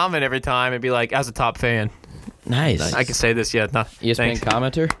and comment every time and be like, as a top fan. nice. I can say this yet. No, ESPN thanks.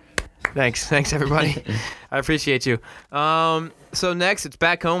 commenter. Thanks everybody. I appreciate you. So next, it's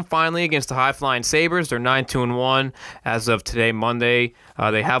back home finally against the High Flying Sabres. They're 9-1 as of today, Monday.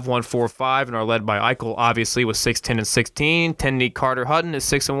 They have won 4-5 and are led by Eichel, obviously, with 6-10-16. Tenney Carter Hutton is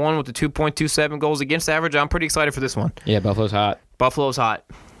 6-1 with the 2.27 goals against average. I'm pretty excited for this one. Yeah, Buffalo's hot, Buffalo's hot.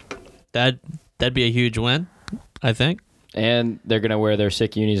 That'd be a huge win, I think. and they're gonna wear their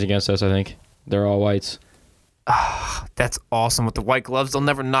sick unis against us. I think they're all whites. That's awesome. With the white gloves, they'll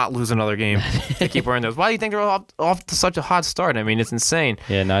never not lose another game. They keep wearing those. Why do you think they're off to such a hot start? I mean, it's insane.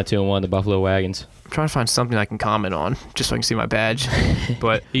 Yeah, 9-2-1, the Buffalo Wagons. I'm trying to find something I can comment on just so I can see my badge.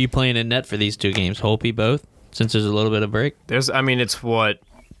 But Are you playing in net for these 2 games? Holtby both, since there's a little bit of break? it's what?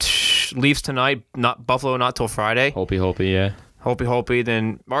 Leafs tonight, not Buffalo, not till Friday. Holpy, yeah. Holtby,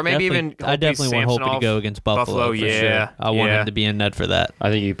 then, or maybe even I definitely want Holtby to go against Buffalo, for yeah, sure. I want yeah. him to be in net for that.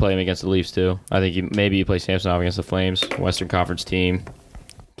 I think you play him against the Leafs too. I think maybe you play Samsonov against the Flames, Western Conference team.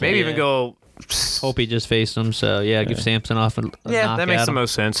 Maybe Yeah. even go. Hope he just faced him, so yeah, give Samson off a Yeah, knock that makes at the him.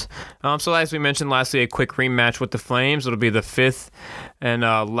 most sense. So as we mentioned, lastly, a quick rematch with the Flames. It'll be the 5th and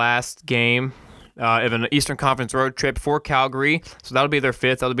last game of an Eastern Conference road trip for Calgary. So that'll be their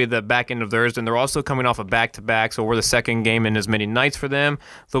 5th. That'll be the back end of theirs. And they're also coming off a back-to-back, so we're the second game in as many nights for them.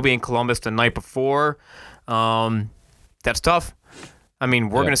 They'll be in Columbus the night before. That's tough. I mean,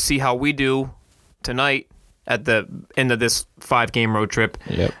 we're going to see how we do tonight at the end of this 5-game road trip.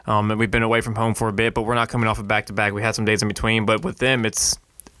 Yep. And we've been away from home for a bit, but we're not coming off a back-to-back. We had some days in between, but with them, it's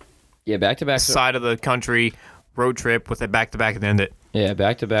Yeah, back-to-back. side of the country road trip with a back-to-back at the end of it. Yeah,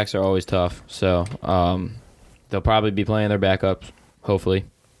 back-to-backs are always tough. So they'll probably be playing their backups, hopefully,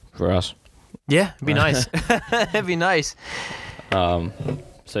 for us. Yeah, it'd be nice. It'd be nice.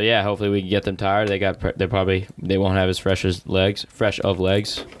 So yeah, hopefully we can get them tired. They won't have as fresh of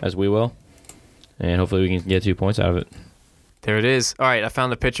legs as we will, and hopefully we can get 2 points out of it. There it is. All right, I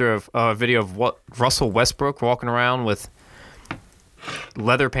found a video of Russell Westbrook walking around with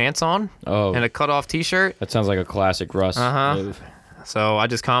leather pants on Oh, and a cut-off T-shirt. that sounds like a classic Russ move. So I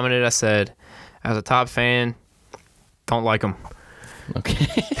just commented. I said, as a top fan, don't like them.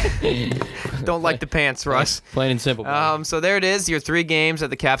 Okay, Don't like the pants, Russ. plain and simple. buddy. So there it is, your 3 games that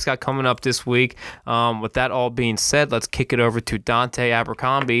the Caps got coming up this week. With that all being said, let's kick it over to Dante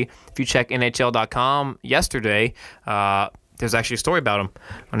Abercrombie. If you check NHL.com yesterday, there's actually a story about him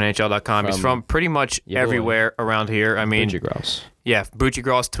on NHL.com. He's from pretty much your boy. everywhere around here. I mean, Butchie Gross. yeah, Bucci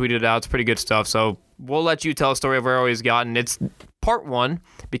Gross tweeted it out. It's pretty good stuff. So we'll let you tell a story of where he's gotten. It's part 1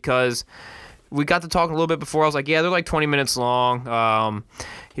 because we got to talking a little bit before. I was like, yeah, they're like 20 minutes long.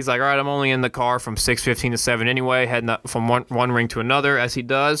 He's like, all right, I'm only in the car from 6:15 to 7 anyway, heading up from one ring to another as he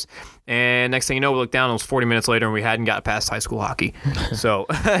does. And next thing you know, we look down, it was 40 minutes later, and we hadn't got past high school hockey. So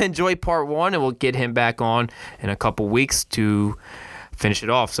enjoy part 1, and we'll get him back on in a couple weeks to finish it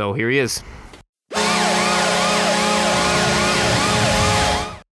off. So here he is.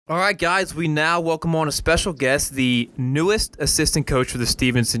 All right, guys, we now welcome on a special guest, the newest assistant coach for the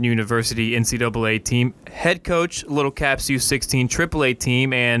Stevenson University NCAA team, head coach, Little Caps U16 AAA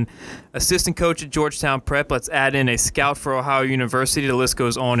team, and assistant coach at Georgetown Prep. Let's add in a scout for Ohio University. The list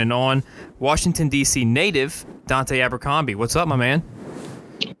goes on and on. Washington, D.C. native, Dante Abercrombie. What's up, my man?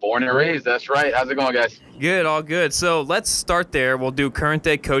 Born and raised, that's right. How's it going, guys? Good, all good. So let's start there. We'll do current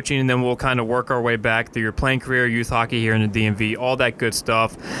day coaching, and then we'll kind of work our way back through your playing career, youth hockey here in the DMV, all that good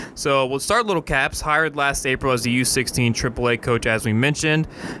stuff. So we'll start Little Caps, hired last April as the U16 AAA coach, as we mentioned.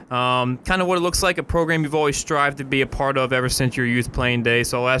 Kind of what it looks like, a program you've always strived to be a part of ever since your youth playing days.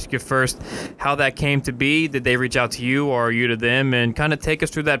 So I'll ask you first how that came to be. Did they reach out to you, or are you to them? And kind of take us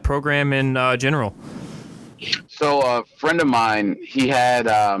through that program in general. So a friend of mine, he had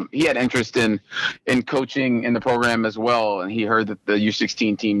interest in coaching in the program as well, and he heard that the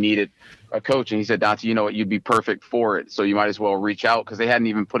U16 team needed a coach, and he said, Dante, you know what, you'd be perfect for it, so you might as well reach out, because they hadn't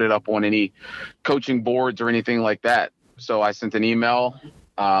even put it up on any coaching boards or anything like that. So I sent an email.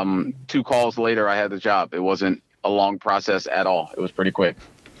 2 calls later, I had the job. It wasn't a long process at all. It was pretty quick.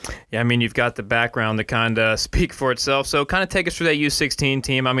 Yeah, I mean, you've got the background to kind of speak for itself. So kind of take us through that U16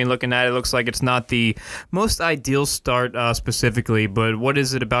 team. I mean, looking at it, looks like it's not the most ideal start specifically, but what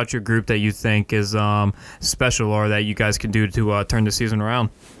is it about your group that you think is special or that you guys can do to turn the season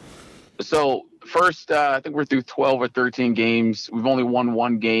around? So first, I think we're through 12 or 13 games. We've only won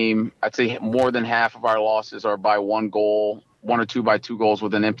 1 game. I'd say more than half of our losses are by 1 goal. 1 or 2 by 2 goals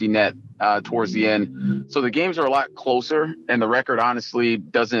with an empty net towards the end. So the games are a lot closer, and the record honestly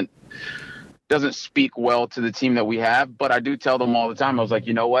doesn't speak well to the team that we have. But I do tell them all the time, I was like,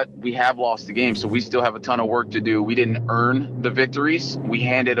 you know what? We have lost the game, so we still have a ton of work to do. We didn't earn the victories. We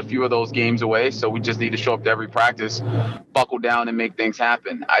handed a few of those games away, so we just need to show up to every practice, buckle down, and make things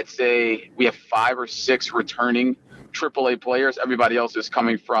happen. I'd say we have 5 or 6 returning AAA players. Everybody else is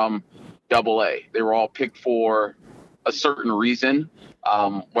coming from AA. They were all picked for a certain reason,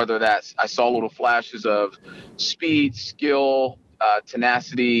 whether that's I saw little flashes of speed, skill,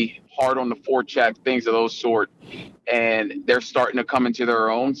 tenacity, hard on the forecheck, things of those sort, and they're starting to come into their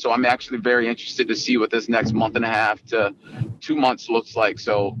own. So I'm actually very interested to see what this next month and a half to 2 months looks like.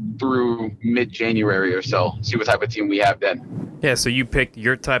 So through mid-January or so, see what type of team we have then. Yeah, so you picked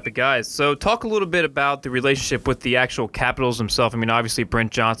your type of guys. So talk a little bit about the relationship with the actual Capitals themselves. I mean, obviously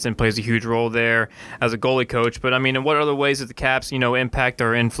Brent Johnson plays a huge role there as a goalie coach, but I mean, in what other ways does the Caps, impact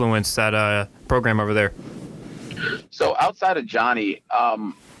or influence that program over there? So outside of Johnny,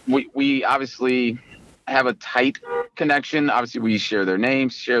 we obviously have a tight connection. Obviously, we share their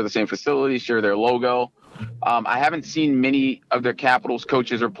names, share the same facility, share their logo. I haven't seen many of their Capitals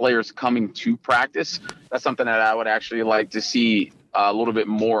coaches or players coming to practice. That's something that I would actually like to see a little bit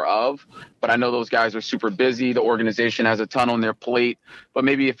more of. But I know those guys are super busy. The organization has a ton on their plate. But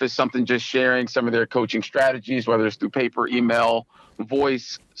maybe if it's something just sharing some of their coaching strategies, whether it's through paper, email,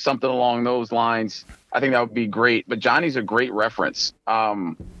 voice, something along those lines, I think that would be great. But Johnny's a great reference.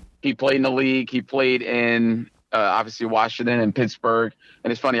 He played in the league. He played in obviously Washington and Pittsburgh.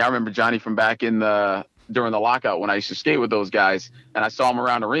 And it's funny, I remember Johnny from back in during the lockout when I used to skate with those guys, and I saw him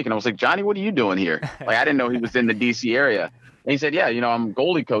around the rink, and I was like, Johnny, what are you doing here? Like, I didn't know he was in the DC area. And he said, yeah, I'm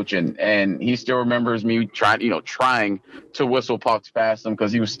goalie coaching. And he still remembers me trying to whistle pucks past him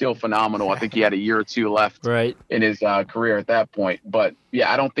because he was still phenomenal. I think he had a year or two left in his career at that point. But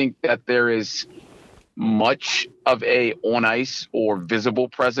yeah, I don't think that there is much of a on ice or visible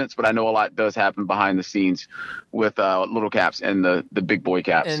presence, but I know a lot does happen behind the scenes with Little Caps and the big boy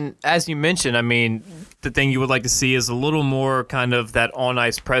Caps. And as you mentioned, I mean, the thing you would like to see is a little more kind of that on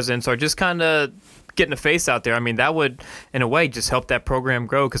ice presence, or just kind of getting a face out there. I mean, that would in a way just help that program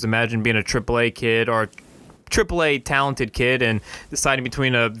grow, because imagine being a AAA kid or AAA talented kid and deciding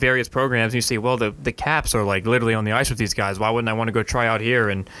between various programs, and you say, well, the Caps are like literally on the ice with these guys. Why wouldn't I want to go try out here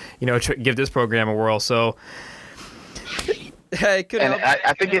and give this program a whirl? So it could help.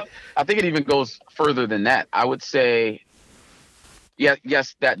 I think it even goes further than that. I would say,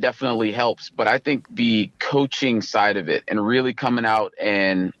 yes, that definitely helps, but I think the coaching side of it and really coming out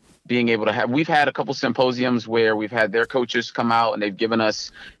and being able to we've had a couple symposiums where we've had their coaches come out and they've given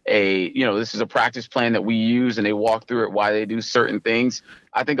us this is a practice plan that we use, and they walk through it, why they do certain things.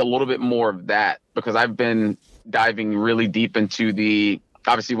 I think a little bit more of that, because I've been diving really deep into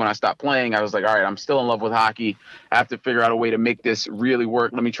obviously when I stopped playing, I was like, all right, I'm still in love with hockey. I have to figure out a way to make this really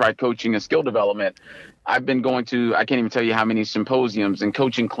work. Let me try coaching and skill development. I've been going to, I can't even tell you how many symposiums and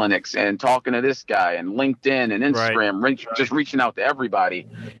coaching clinics and talking to this guy and LinkedIn and Instagram, just reaching out to everybody.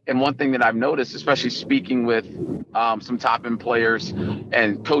 And one thing that I've noticed, especially speaking with some top end players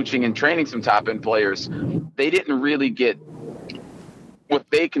and coaching and training some top end players, they didn't really get what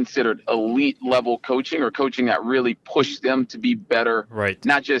they considered elite level coaching, or coaching that really pushed them to be better,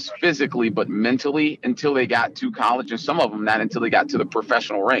 not just physically, but mentally, until they got to college, and some of them not until they got to the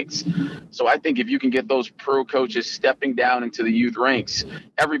professional ranks. So I think if you can get those pro coaches stepping down into the youth ranks,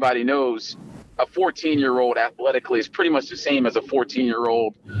 everybody knows a 14-year-old athletically is pretty much the same as a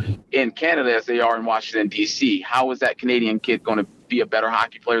 14-year-old in Canada as they are in Washington, D.C. How is that Canadian kid going to be a better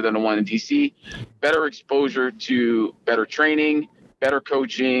hockey player than the one in D.C.? Better exposure to better training, better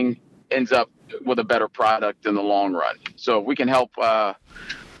coaching, ends up with a better product in the long run. So if we can help the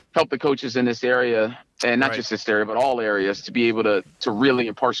coaches in this area, and not just this area, but all areas, to be able to really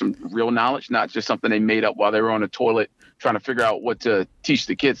impart some real knowledge, not just something they made up while they were on the toilet trying to figure out what to teach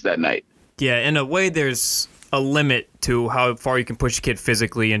the kids that night. Yeah, in a way, there's a limit to how far you can push a kid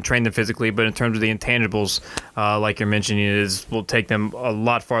physically and train them physically, but in terms of the intangibles, like you're mentioning, will take them a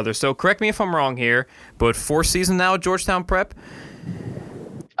lot farther. So correct me if I'm wrong here, but 4th season now at Georgetown Prep?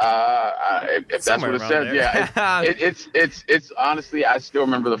 If that's what it says, yeah. It's honestly, I still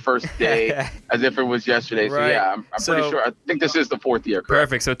remember the first day as if it was yesterday. So yeah, I'm pretty sure. I think this is the 4th year. Correct?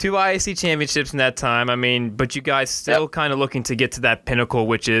 Perfect. So 2 IAC championships in that time. I mean, but you guys still kind of looking to get to that pinnacle,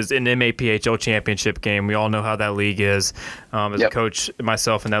 which is an MAPHL championship game. We all know how that league is. As a coach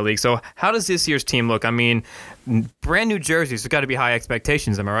myself in that league. So how does this year's team look? I mean, brand new jerseys. There's got to be high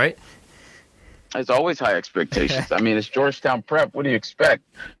expectations. Am I right? There's always high expectations. I mean, it's Georgetown Prep. What do you expect?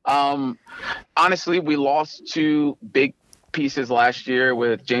 Honestly, we lost 2 big pieces last year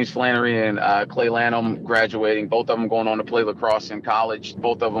with James Flannery and Clay Lanham graduating. Both of them going on to play lacrosse in college.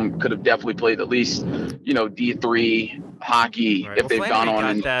 Both of them could have definitely played at least, D3 hockey if they've gone on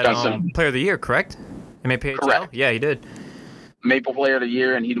and done some. Player of the Year, correct? MAPHL? Correct. Yeah, he did. Maple Player of the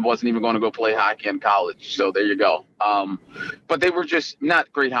Year, and he wasn't even going to go play hockey in college. So there you go. But they were just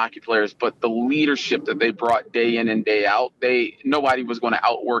not great hockey players, but the leadership that they brought day in and day out, nobody was going to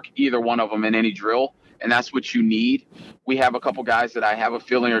outwork either one of them in any drill. And that's what you need. We have a couple guys that I have a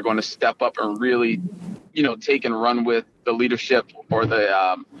feeling are going to step up and really, take and run with the leadership or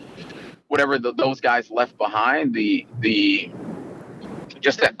the whatever those guys left behind,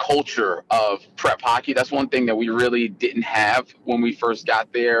 just that culture of prep hockey. That's one thing that we really didn't have when we first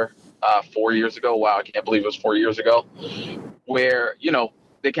got there 4 years ago. Wow, I can't believe it was 4 years ago. Where,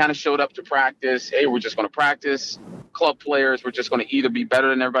 they kind of showed up to practice. Hey, we're just going to practice. Club players, we're just going to either be better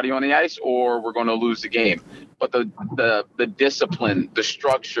than everybody on the ice or we're going to lose the game. But the discipline, the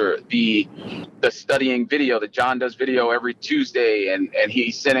structure, the studying video, that John does video every Tuesday, and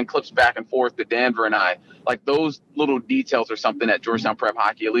he's sending clips back and forth to Danver and I, like those little details are something that Georgetown Prep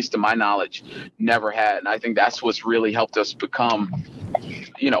hockey, at least to my knowledge, never had. And I think that's what's really helped us become,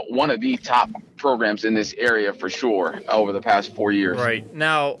 one of the top programs in this area for sure over the past 4 years. Right.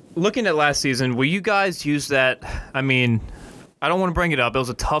 Now, looking at last season, will you guys use that? I mean, I don't want to bring it up. It was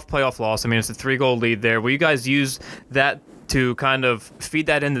a tough playoff loss. I mean, it's a 3-goal lead there. Will you guys use that to kind of feed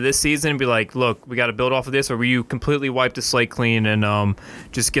that into this season and be like, look, we got to build off of this? Or will you completely wipe the slate clean and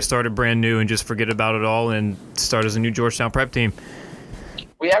just get started brand new and just forget about it all and start as a new Georgetown Prep team?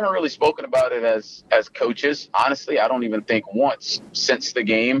 We haven't really spoken about it as coaches. Honestly, I don't even think once since the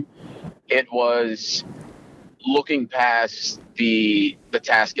game. It was looking past the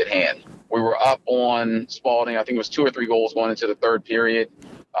task at hand. We were up on Spalding. I think it was 2 or 3 goals going into the third period.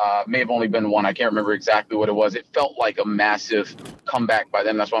 May have only been 1. I can't remember exactly what it was. It felt like a massive comeback by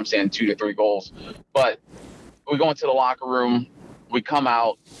them. That's why I'm saying 2 to 3 goals. But we go into the locker room. We come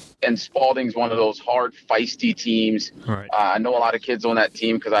out, and Spalding's one of those hard, feisty teams. Right. I know a lot of kids on that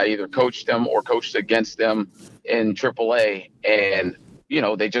team because I either coached them or coached against them in AAA. And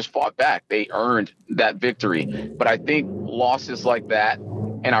they just fought back. They earned that victory. But I think losses like that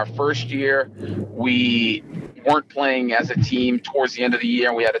in our first year, we weren't playing as a team towards the end of the year,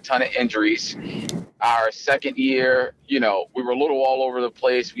 and we had a ton of injuries. Our second year, we were a little all over the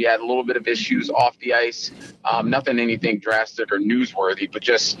place. We had a little bit of issues off the ice. Nothing anything drastic or newsworthy, but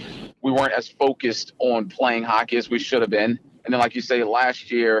just we weren't as focused on playing hockey as we should have been. And then, like you say,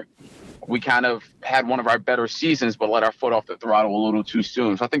 last year, we kind of had one of our better seasons, but let our foot off the throttle a little too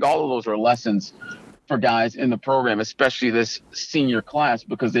soon. So I think all of those are lessons for guys in the program, especially this senior class,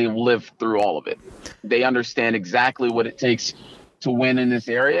 because they've lived through all of it. They understand exactly what it takes to win in this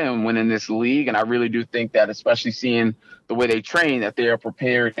area and win in this league. And I really do think that, especially seeing the way they train, that they are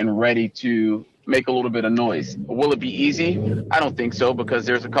prepared and ready to make a little bit of noise. Will it be easy? I don't think so, because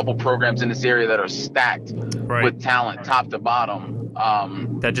there's a couple programs in this area that are stacked with talent, top to bottom.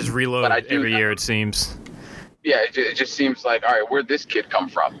 That just reload every year, it seems. Yeah, it just seems like, all right, where'd this kid come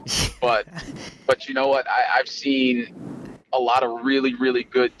from? But you know what? I've seen a lot of really, really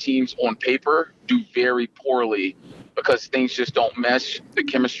good teams on paper do very poorly because things just don't mesh. The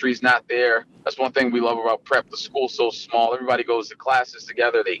chemistry's not there. That's one thing we love about prep. The school's so small. Everybody goes to classes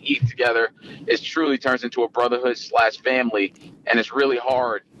together. They eat together. It truly turns into a brotherhood/family, and it's really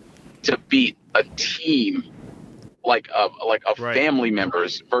hard to beat a team like family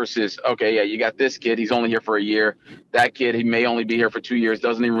members versus, okay, yeah, you got this kid. He's only here for a year. That kid, he may only be here for 2 years.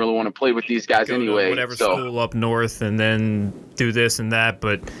 Doesn't even really want to play with these guys anyway. Whatever school up north and then do this and that,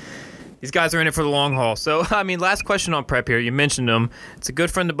 but these guys are in it for the long haul. So, I mean, last question on prep here. You mentioned him. It's a good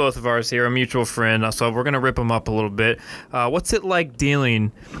friend of both of ours here, a mutual friend. So we're going to rip him up a little bit. What's it like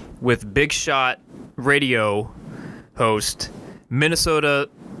dealing with big shot radio host, Minnesota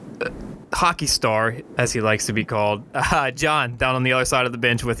hockey star, as he likes to be called, John, down on the other side of the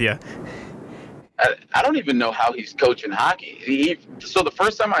bench with you? I don't even know how he's coaching hockey. So the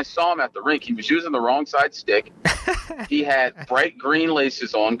first time I saw him at the rink, he was using the wrong side stick. He had bright green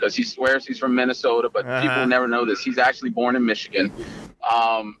laces on because he swears he's from Minnesota, but people never know this. He's actually born in Michigan.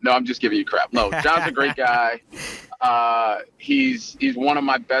 No, I'm just giving you crap. No, John's a great guy. He's one of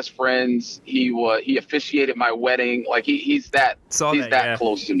my best friends. He officiated my wedding. Like he's that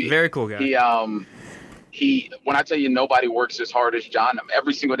close to me. Very cool guy. When I tell you nobody works as hard as John,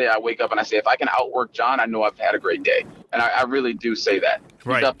 every single day I wake up and I say, if I can outwork John, I know I've had a great day. And I really do say that.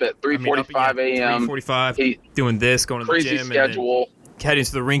 Right. He's up at 3:45 a.m. 3:45, doing this, going to the crazy gym. Schedule. And heading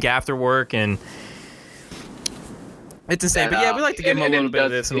to the rink after work. And it's insane. But yeah, we like to give him a little bit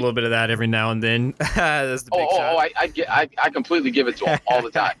of this and a little bit of that every now and then. That's the big shot. I completely give it to him all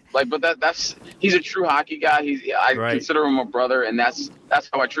the time. He's a true hockey guy. I consider him a brother, and that's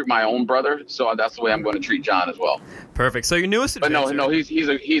how I treat my own brother. So that's the way I'm going to treat John as well. Perfect. So your newest adventure. But no,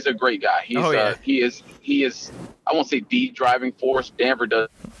 he's a great guy. He is. I won't say the driving force. Danver does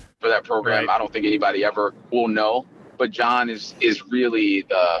for that program. Right. I don't think anybody ever will know. But John is really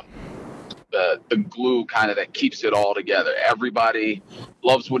the glue kind of that keeps it all together. Everybody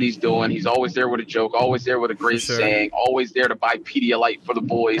loves what he's doing. He's always there with a joke, always there with a great saying, always there to buy Pedialyte for the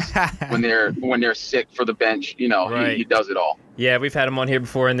boys when they're sick for the bench. He does it all. Yeah, we've had him on here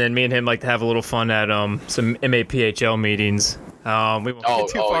before, and then me and him like to have a little fun at some MAPHL meetings. We won't get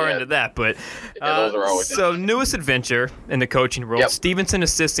too far into that, but those are always so newest adventure in the coaching role. Yep. Stevenson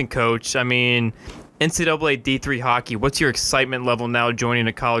assistant coach. I mean, NCAA D3 hockey. What's your excitement level now joining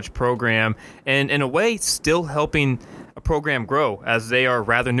a college program, and in a way still helping a program grow as they are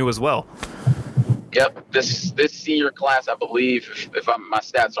rather new as well? Yep, this senior class, I believe, if my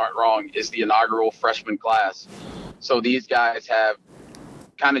stats aren't wrong, is the inaugural freshman class. So these guys have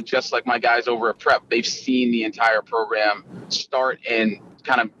kind of just like my guys over at Prep, they've seen the entire program start and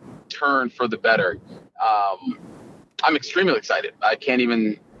kind of turn for the better. I'm extremely excited. I can't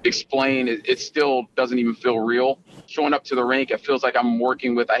even explain. It still doesn't even feel real. Showing up to the rink, it feels like I'm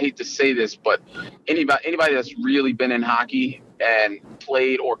working with, I hate to say this, but anybody that's really been in hockey and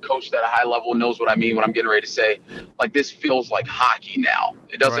played or coached at a high level knows what I mean when I'm getting ready to say, like, this feels like hockey now.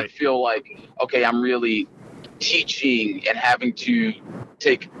 It doesn't feel like, okay, I'm really teaching and having to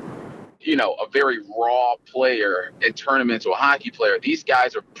take, a very raw player and turn him into a hockey player. These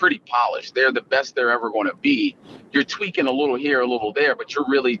guys are pretty polished. They're the best they're ever going to be. You're tweaking a little here, a little there, but you're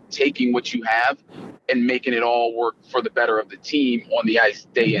really taking what you have and making it all work for the better of the team on the ice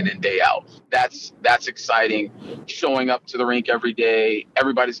day in and day out. That's exciting. Showing up to the rink every day,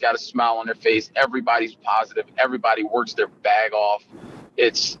 everybody's got a smile on their face. Everybody's positive. Everybody works their bag off.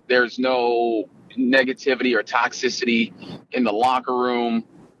 There's no negativity or toxicity in the locker room.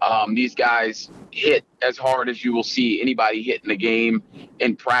 These guys hit as hard as you will see anybody hit in the game.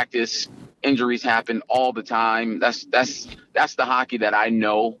 In practice, injuries happen all the time. That's the hockey that I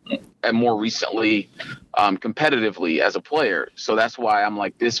know, and more recently, competitively as a player. So that's why I'm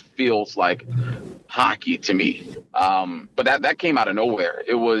like, this feels like hockey to me. But that came out of nowhere.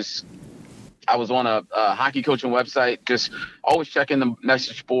 I was on a hockey coaching website, just always checking the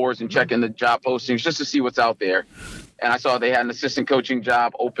message boards and checking the job postings just to see what's out there. And I saw they had an assistant coaching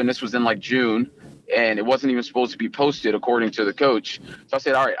job open. This was in like June, and it wasn't even supposed to be posted according to the coach. So I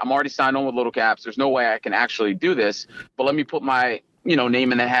said, all right, I'm already signed on with Little Caps. There's no way I can actually do this, but let me put my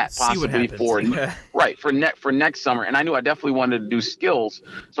name in the hat possibly for next summer. And I knew I definitely wanted to do skills.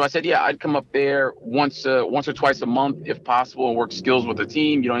 So I said, yeah, I'd come up there once or twice a month if possible and work skills with the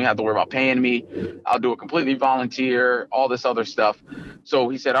team. You don't even have to worry about paying me. I'll do it completely volunteer, all this other stuff. So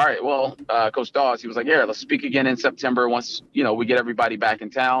he said, all right, well, Coach Dawes, he was like, yeah, let's speak again in September once, we get everybody back in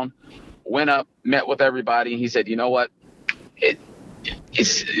town. Went up, met with everybody. And he said, you know what?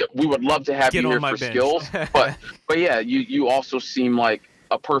 We would love to have you here for skills, but yeah, you also seem like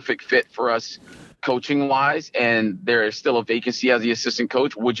a perfect fit for us coaching wise, and there is still a vacancy as the assistant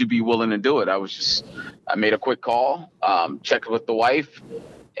coach. Would you be willing to do it? I made a quick call, checked with the wife,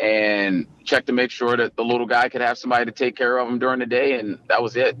 and checked to make sure that the little guy could have somebody to take care of him during the day, and that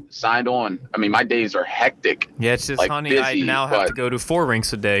was it. Signed on. I mean, my days are hectic. Yeah, it's just, like, honey, busy, I now have to go to 4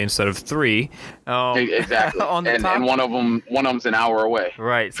 rinks a day instead of 3. Exactly. And one of them's an hour away.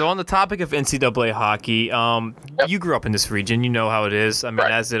 Right. So on the topic of NCAA hockey, you grew up in this region. You know how it is. I mean,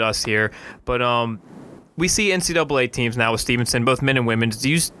 as did us here. But we see NCAA teams now with Stevenson, both men and women. Do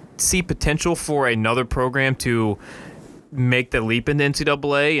you see potential for another program to make the leap into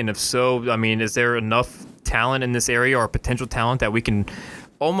NCAA? And if so, I mean, is there enough talent in this area or potential talent that we can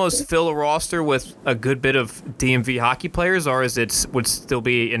almost fill a roster with a good bit of DMV hockey players, or would still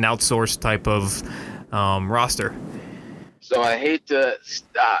be an outsourced type of roster? So I hate to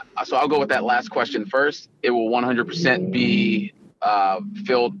so I'll go with that last question first. It will 100% be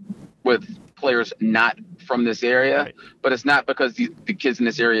filled with players not from this area, right. But it's not because the kids in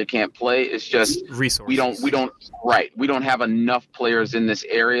this area can't play. It's just resources. We don't have enough players in this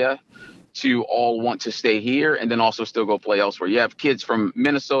area to all want to stay here and then also still go play elsewhere. You have kids from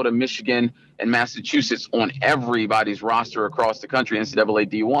Minnesota, Michigan, and Massachusetts on everybody's roster across the country, NCAA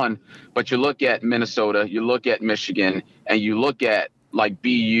D1. But you look at Minnesota, you look at Michigan, and you look at like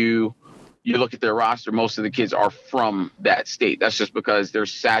BU, you look at their roster, most of the kids are from that state. That's just because they're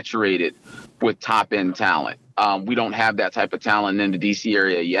saturated with top-end talent. We don't have that type of talent in the D.C.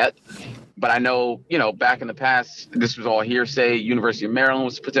 area yet. But I know, back in the past, this was all hearsay. University of Maryland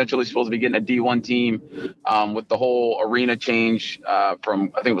was potentially supposed to be getting a D1 team with the whole arena change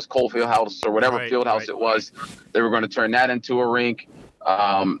from, I think it was Cole Fieldhouse or whatever Fieldhouse it was. They were going to turn that into a rink.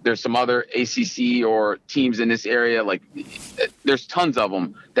 There's some other ACC or teams in this area. Like, there's tons of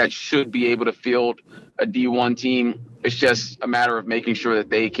them that should be able to field a D1 team. It's just a matter of making sure that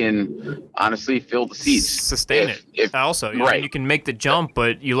they can honestly fill the seats. Sustain it. Also, you can make the jump,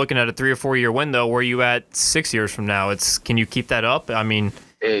 but you're looking at a 3 or 4 year window. Where are you at 6 years from now? Can you keep that up? I mean,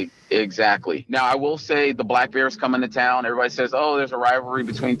 exactly. Now, I will say the Black Bears coming to town. Everybody says, oh, there's a rivalry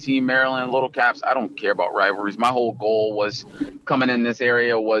between Team Maryland and Little Caps. I don't care about rivalries. My whole goal was coming in this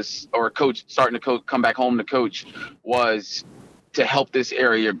area starting to come back home to coach was to help this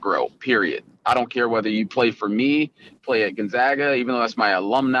area grow, period. I don't care whether you play for me, play at Gonzaga, even though that's my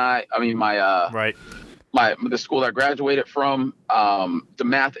alumni. I mean, the school I graduated from. The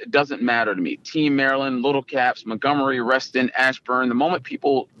math, it doesn't matter to me. Team Maryland, Little Caps, Montgomery, Reston, Ashburn. The moment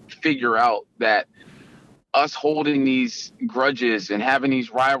people figure out that us holding these grudges and having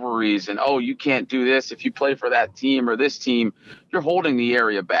these rivalries and, oh, you can't do this if you play for that team or this team, you're holding the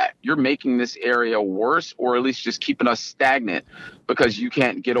area back. You're making this area worse, or at least just keeping us stagnant because you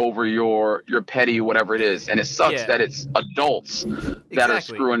can't get over your petty whatever it is. And it sucks that it's adults that are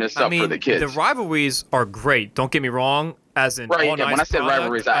screwing this up for the kids. The rivalries are great. Don't get me wrong. As in, right? All And when I said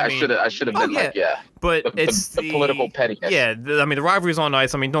rivalries, I should have been But it's the political pettiness. Yeah, the rivalries on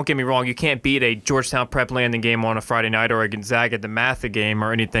ice. I mean, don't get me wrong. You can't beat a Georgetown Prep Landing game on a Friday night or a Gonzaga DeMatha game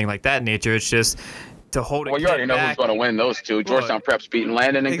or anything like that nature. It's just to hold it. Well, you already know who's going to win those two. Georgetown Prep's beating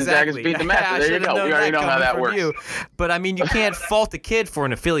Landon and Gonzaga's beating DeMatha. There you go. We already know how that works. But I mean, you can't fault the kid for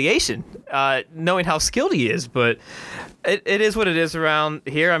an affiliation, knowing how skilled he is. But it is what it is around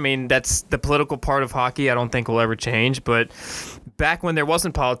here. I mean, that's the political part of hockey. I don't think will ever change. But back when there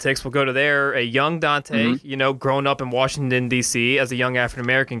wasn't politics, we'll go to there. A young Dante, growing up in Washington, D.C. as a young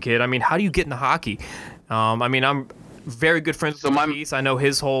African-American kid. I mean, how do you get into hockey? I mean, I'm very good friends with Peace. I know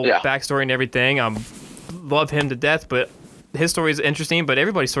his whole backstory and everything. Love him to death, but his story is interesting, but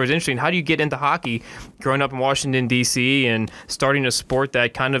everybody's story is interesting. How do you get into hockey growing up in Washington, D.C. and starting a sport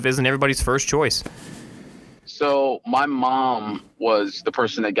that kind of isn't everybody's first choice? So my mom was the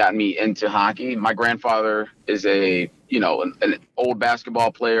person that got me into hockey. My grandfather is an old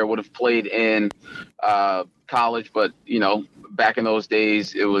basketball player, would have played in college, but, back in those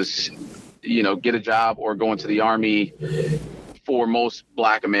days, it was, get a job or go into the Army for most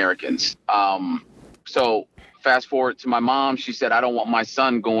Black Americans. So fast forward to my mom, she said, I don't want my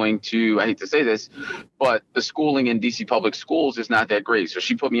son going to, I hate to say this, but the schooling in DC public schools is not that great. So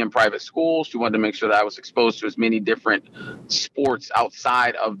she put me in private schools. She wanted to make sure that I was exposed to as many different sports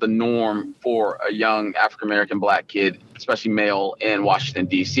outside of the norm for a young African-American Black kid, especially male in Washington,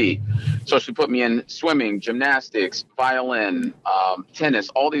 D.C. So she put me in swimming, gymnastics, violin, tennis,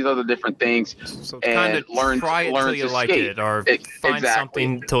 all these other different things. So kind of try it till you like it, or find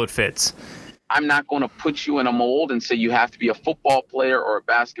something till it fits. I'm not going to put you in a mold and say you have to be a football player or a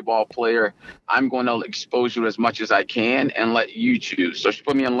basketball player. I'm going to expose you as much as I can and let you choose. So she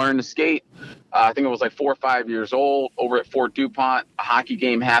put me in Learn to Skate. I think it was like 4 or 5 years old over at Fort DuPont. A hockey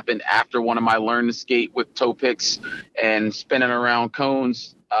game happened after one of my Learn to Skate with toe picks and spinning around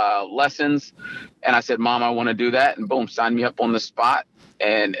cones lessons. And I said, Mom, I want to do that. And boom, signed me up on the spot.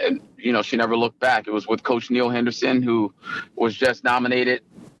 And she never looked back. It was with Coach Neil Henderson, who was just nominated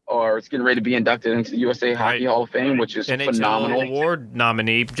or it's getting ready to be inducted into the USA Hockey Hall of Fame, which is NHL phenomenal. Award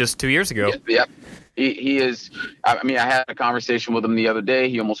nominee just 2 years ago. Yep. He is. I mean, I had a conversation with him the other day.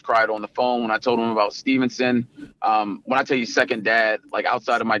 He almost cried on the phone when I told him about Stevenson. When I tell you second dad, like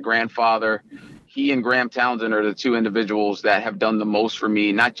outside of my grandfather, he and Graham Townsend are the two individuals that have done the most for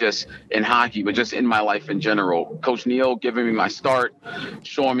me, not just in hockey, but just in my life in general. Coach Neil giving me my start,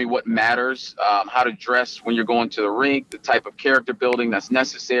 showing me what matters, how to dress when you're going to the rink, the type of character building that's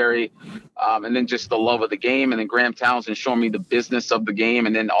necessary, and then just the love of the game. And then Graham Townsend showing me the business of the game,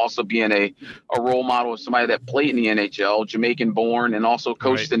 and then also being a role model of somebody that played in the NHL, Jamaican born, and also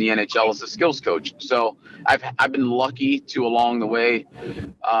coached in the NHL as a skills coach. So I've been lucky to, along the way,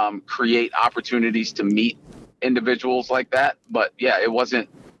 create opportunities to meet individuals like that. But yeah, it wasn't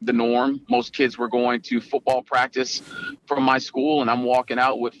the norm. Most kids were going to football practice from my school, and I'm walking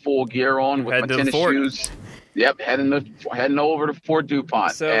out with full gear on with my tennis shoes. Yep, heading over to Fort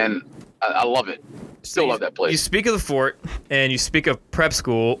DuPont, and I love it. Still love that place. You speak of the Fort, and you speak of prep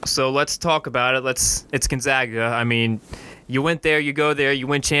school, so let's talk about it. It's Gonzaga. I mean, you went there, you go there, you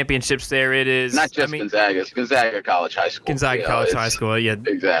win championships there. It is not just Gonzaga, it's Gonzaga College High School. Gonzaga College High School, yeah,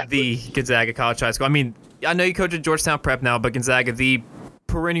 exactly. The Gonzaga College High School. I mean, I know you coach at Georgetown Prep now, but Gonzaga, the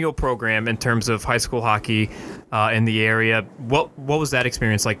perennial program in terms of high school hockey in the area. What was that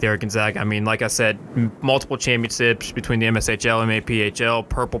experience like there at Gonzaga? I mean, like I said, multiple championships between the MSHL, MAPHL,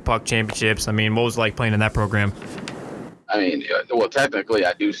 Purple Puck championships. I mean, what was it like playing in that program? I mean, well, technically,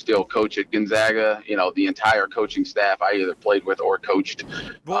 I do still coach at Gonzaga. The entire coaching staff I either played with or coached.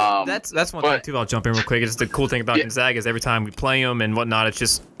 Well, that's one thing, too. I'll jump in real quick. It's the cool thing about Gonzaga is every time we play them and whatnot, it's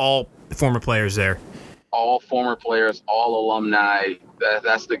just all former players there. All former players, all alumni.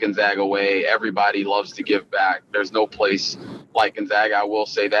 That's the Gonzaga way. Everybody loves to give back. There's no place like Gonzaga, I will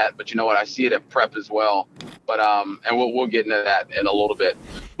say that. But you know what? I see it at Prep as well. But and we'll get into that in a little bit.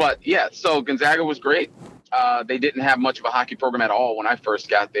 But, yeah, so Gonzaga was great. They didn't have much of a hockey program at all when I first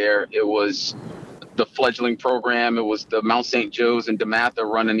got there. It was the fledgling program. It was the Mount St. Joe's and DeMatha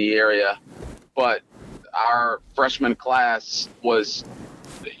running the area. But our freshman class was,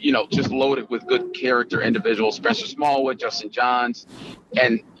 just loaded with good character individuals, Spencer Smallwood, Justin Johns.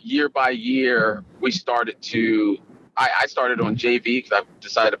 And year by year, we started to I started on JV because I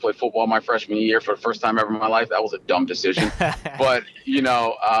decided to play football my freshman year for the first time ever in my life. That was a dumb decision. But,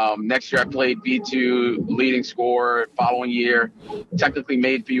 next year I played V2, leading scorer. Following year, technically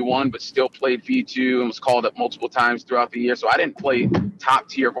made V1, but still played V2 and was called up multiple times throughout the year. So I didn't play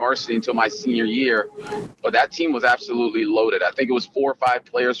top-tier varsity until my senior year. But that team was absolutely loaded. I think it was 4 or 5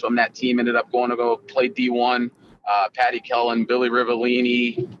 players from that team ended up going to go play D1. Patty Kellen, Billy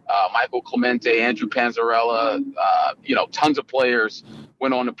Rivellini, Michael Clemente, Andrew Panzarella, tons of players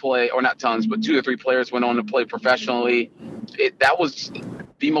went on to play, or not tons, but 2 or 3 players went on to play professionally. That was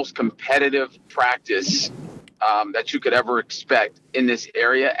the most competitive practice that you could ever expect in this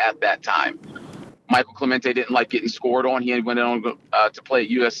area at that time. Michael Clemente didn't like getting scored on. He went on to play at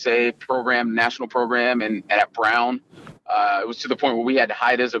USA program, national program, and at Brown. It was to the point where we had to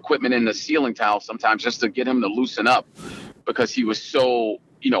hide his equipment in the ceiling tile sometimes just to get him to loosen up because he was so,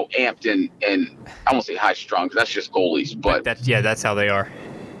 amped and I won't say high strung because that's just goalies, but that's how they are.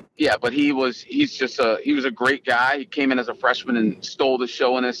 Yeah, but he was a great guy. He came in as a freshman and stole the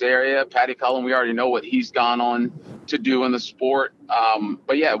show in this area. Patty Cullen, we already know what he's gone on to do in the sport.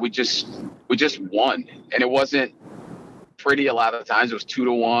 But yeah, we just won, and it wasn't pretty. A lot of the times it was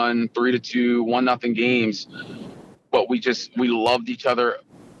 2-1, 3-2, 1-0 games. But we loved each other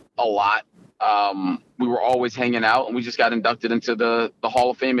a lot. We were always hanging out, and we just got inducted into the Hall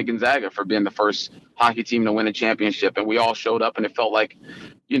of Fame at Gonzaga for being the first hockey team to win a championship. And we all showed up, and it felt like,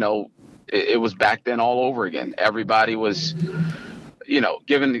 it was back then all over again. Everybody was,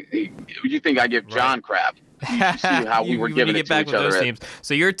 giving. You think I give John crap? You see how we were giving it to each other. Teams.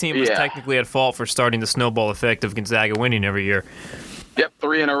 So your team was technically at fault for starting the snowball effect of Gonzaga winning every year. Yep,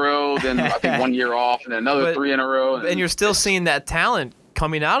 3 in a row, then I think 1 year off, and another 3 in a row. And you're still seeing that talent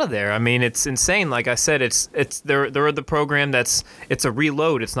coming out of there. I mean, it's insane. Like I said, they're the program it's a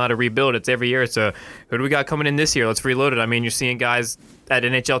reload. It's not a rebuild. It's every year. It's who do we got coming in this year? Let's reload it. I mean, you're seeing guys at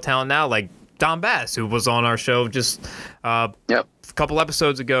NHL talent now like Don Bass, who was on our show just a couple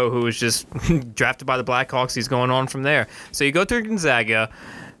episodes ago, who was just drafted by the Blackhawks. He's going on from there. So you go through Gonzaga.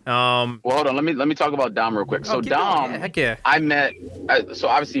 Well, hold on. Let me talk about Dom real quick. So Dom, heck yeah. I met. So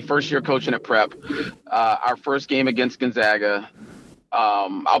obviously, first year coaching at Prep. Our first game against Gonzaga.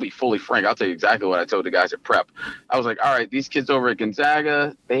 I'll be fully frank. I'll tell you exactly what I told the guys at Prep. I was like, all right, these kids over at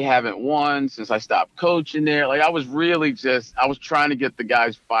Gonzaga, they haven't won since I stopped coaching there. Like I was trying to get the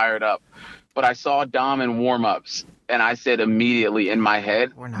guys fired up, but I saw Dom in warmups. And I said immediately in my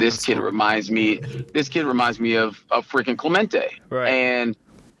head, this kid reminds me of freaking Clemente. Right. And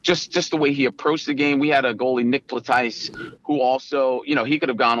just the way he approached the game. We had a goalie, Nick Platice, who also, he could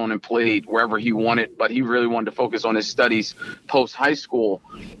have gone on and played wherever he wanted, but he really wanted to focus on his studies post high school.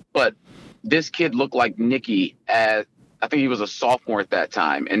 But this kid looked like Nicky I think he was a sophomore at that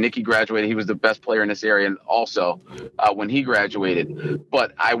time, and Nicky graduated. He was the best player in this area also when he graduated.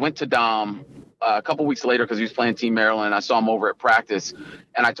 But I went to Dom a couple weeks later because he was playing Team Maryland. I saw him over at practice,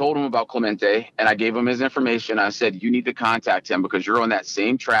 and I told him about Clemente, and I gave him his information. I said, you need to contact him because you're on that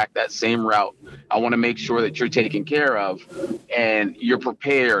same track, that same route. I want to make sure that you're taken care of and you're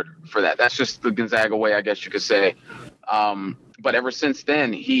prepared for that. That's just the Gonzaga way, I guess you could say. But ever since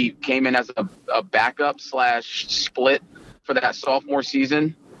then, he came in as a backup / split for that sophomore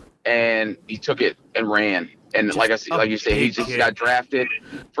season, and he took it and ran. And just like you say, he just got drafted.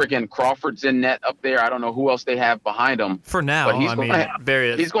 Freaking Crawford's in net up there. I don't know who else they have behind him. For now, but he's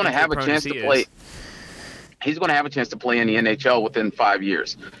going to have a chance to play. He's going to have a chance to play in the NHL within 5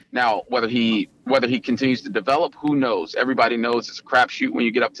 years. Now, whether he continues to develop, who knows? Everybody knows it's a crapshoot when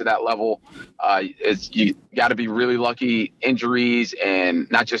you get up to that level. You got to be really lucky. Injuries, and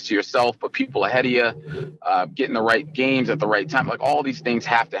not just to yourself, but people ahead of you, getting the right games at the right time. Like all these things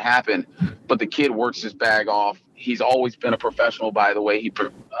have to happen. But the kid works his bag off. He's always been a professional, by the way. He,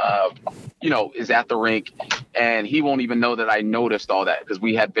 is at the rink, and he won't even know that I noticed all that because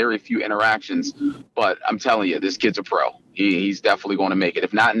we had very few interactions. But I'm telling you, this kid's a pro. He's definitely going to make it.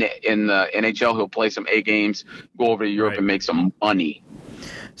 If not in the NHL, he'll play some A games, go over to Europe and make some money.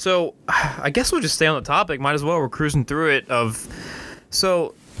 So I guess we'll just stay on the topic. Might as well. We're cruising through it.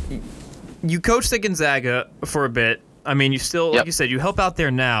 So you coached at Gonzaga for a bit. I mean, you still, like you said, you help out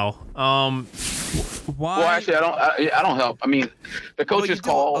there now. Why? Well, actually, I don't help. I mean, the coaches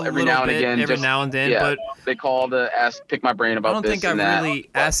call every now and again. But they call to pick my brain about this. I don't think I really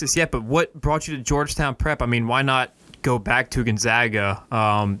asked this yet, but what brought you to Georgetown Prep? I mean, why not go back to Gonzaga,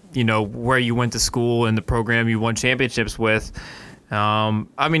 where you went to school and the program you won championships with?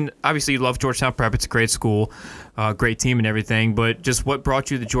 I mean, obviously you love Georgetown Prep. It's a great school, great team and everything, but just what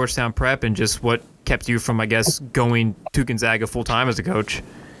brought you to Georgetown Prep and just what kept you from, I guess, going to Gonzaga full-time as a coach?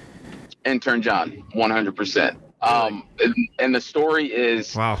 Intern John, 100%. And the story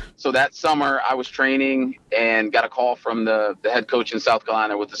is, Wow. So that summer I was training and got a call from the head coach in South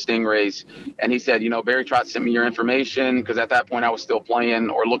Carolina with the Stingrays. And he said, Barry Trotz sent me your information, because at that point I was still playing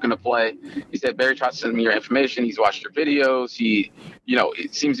or looking to play. He said, Barry Trotz sent me your information. He's watched your videos. He,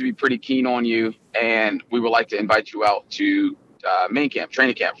 it seems to be pretty keen on you. And we would like to invite you out to main camp,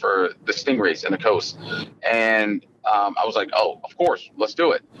 training camp for the Stingrays in the coast. And I was like, oh, of course, let's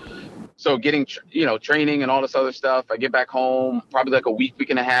do it. So getting, training and all this other stuff, I get back home probably like a week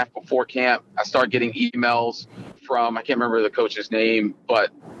and a half before camp. I start getting emails from, I can't remember the coach's name,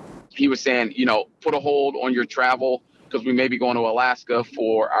 but he was saying, put a hold on your travel, because we may be going to Alaska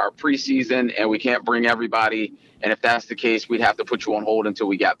for our preseason and we can't bring everybody. And if that's the case, we'd have to put you on hold until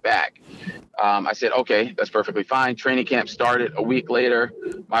we got back. I said, okay, that's perfectly fine. Training camp started a week later.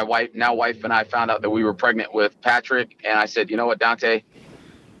 My wife and I found out that we were pregnant with Patrick. And I said, you know what, Dante,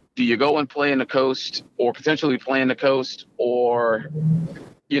 do you go and play in the coast, or potentially play in the coast, or,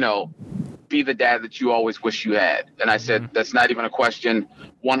 be the dad that you always wish you had? And I said, that's not even a question.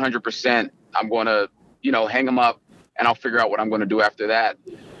 100%. I'm going to, hang him up, and I'll figure out what I'm going to do after that.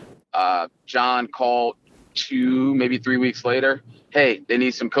 John called 2, maybe 3 weeks later. Hey, they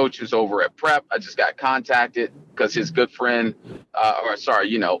need some coaches over at Prep. I just got contacted because his good friend,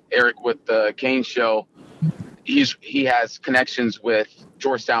 Eric with the Kane Show, he has connections with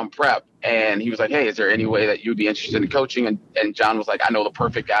Georgetown Prep, and he was like, hey, is there any way that you'd be interested in coaching? And John was like, I know the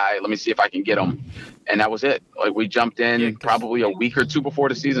perfect guy. Let me see if I can get him. And that was it. Like, we jumped in probably a week or two before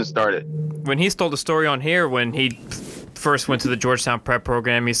the season started. When he told the story on here, when he first went to the Georgetown Prep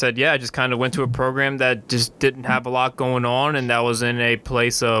program, he said, I just kind of went to a program that just didn't have a lot going on, and that was in a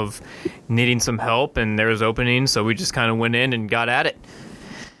place of needing some help, and there was openings, so we just kind of went in and got at it.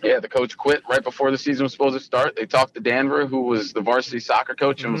 Yeah, the coach quit right before the season was supposed to start. They talked to Danver, who was the varsity soccer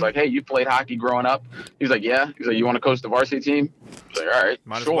coach, and was like, hey, you played hockey growing up? He was like, yeah. He was like, you want to coach the varsity team? I was like, all right,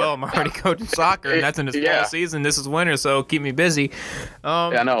 Might sure. as well. I'm already coaching soccer, and that's in his fall season. This is winter, so keep me busy. Yeah,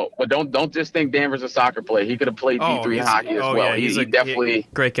 I know. But don't just think Danver's a soccer player. He could have played D3 hockey as well. Yeah, He's definitely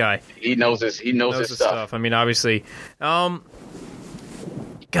great guy. He knows his stuff. I mean, obviously.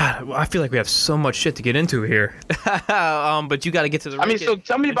 God, I feel like we have so much shit to get into here. But you got to get to the. So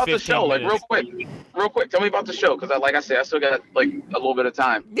tell me about the show, real quick. Tell me about the show, because like I said, I still got a little bit of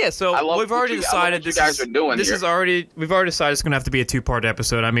time. Yeah, so we've already decided you guys are doing. We've already decided it's going to have to be a 2-part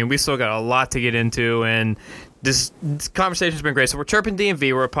episode. I mean, we still got a lot to get into, and this conversation's been great. So we're Chirping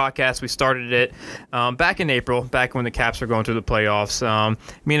DMV. We're a podcast. We started it back in April, back when the Caps were going through the playoffs.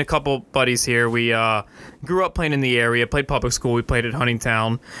 Me and a couple buddies here, we grew up playing in the area, played public school. We played at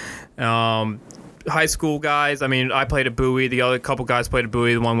Huntingtown. High school guys, I mean, I played at Bowie. The other couple guys played at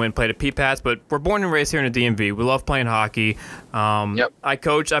Bowie. The one went and played at PPATS. But we're born and raised here in the DMV. We love playing hockey. I've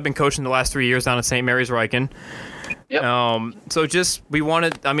been coaching the last 3 years down at St. Mary's Riken. Yep. So just,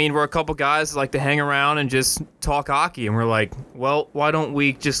 we're a couple guys that like to hang around and just talk hockey. And we're like, well, why don't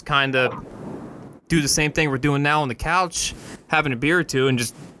we just kind of do the same thing we're doing now on the couch, having a beer or two, and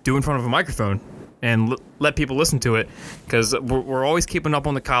just do in front of a microphone and let people listen to it, because we're always keeping up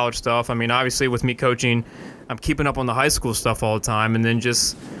on the college stuff. I mean, obviously with me coaching, I'm keeping up on the high school stuff all the time, and then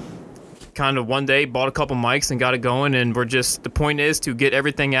just kind of one day bought a couple mics and got it going, and the point is to get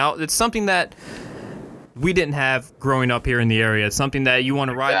everything out. It's something that we didn't have growing up here in the area. It's something that you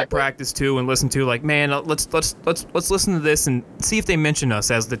want to ride to practice to and listen to. Like, man, let's listen to this and see if they mention us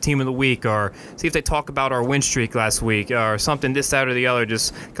as the team of the week, or see if they talk about our win streak last week, or something this, that, or the other.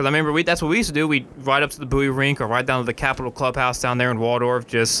 Just because I remember that's what we used to do. We'd ride up to the Bowie rink or ride down to the Capitol Clubhouse down there in Waldorf.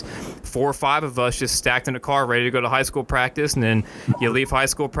 Just 4 or 5 of us just stacked in a car, ready to go to high school practice. And then you leave high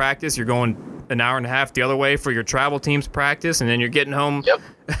school practice, you're going an hour and a half the other way for your travel team's practice, and then you're getting home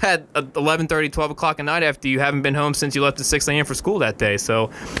at 11:30, 12 o'clock at night after you haven't been home since you left at 6 a.m. for school that day. So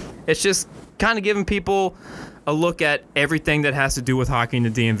it's just kind of giving people a look at everything that has to do with hockey in the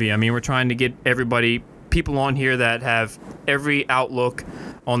DMV. I mean, we're trying to get people on here that have every outlook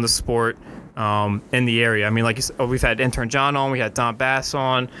on the sport in the area. I mean, like we've had intern John on, we had Don Bass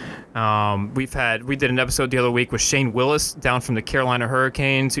on. We did an episode the other week with Shane Willis down from the Carolina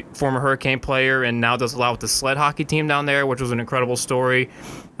Hurricanes, former Hurricane player, and now does a lot with the sled hockey team down there, which was an incredible story.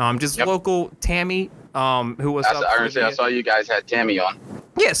 Local Tammy, who was I saw you guys had Tammy on.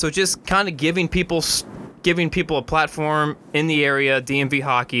 Yeah, so just kind of giving people a platform in the area, DMV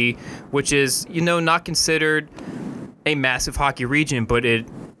hockey, which is, not considered a massive hockey region, but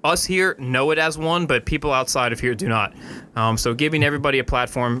us here know it as one, but people outside of here do not. So giving everybody a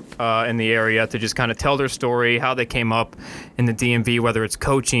platform in the area to just kind of tell their story, how they came up in the DMV, whether it's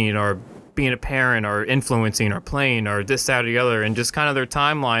coaching or being a parent or influencing or playing or this, that, or the other, and just kind of their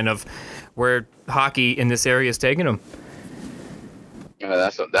timeline of where hockey in this area is taking them. Yeah,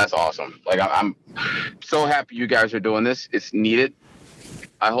 that's awesome. Like I'm so happy you guys are doing this. It's needed.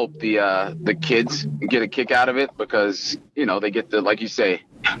 I hope the kids get a kick out of it because they get to, like you say,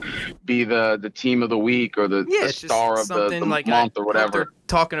 be the team of the week or the star of the like month or whatever. They're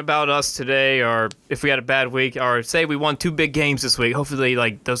talking about us today, or if we had a bad week, or say we won 2 big games this week. Hopefully,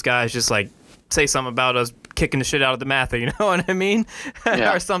 like those guys just like say something about us kicking the shit out of the Mather, you know what I mean?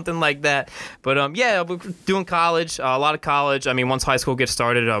 Yeah. Or something like that. But yeah, we're doing college, a lot of college. I mean, once high school gets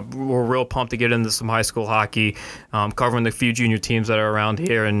started, we're real pumped to get into some high school hockey, covering the few junior teams that are around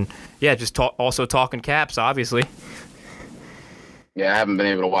here, and yeah, just also talking Caps, obviously. Yeah, I haven't been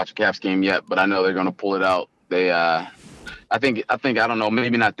able to watch a Caps game yet, but I know they're going to pull it out. They, I think I don't know,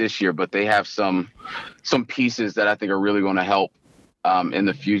 maybe not this year, but they have some pieces that I think are really going to help in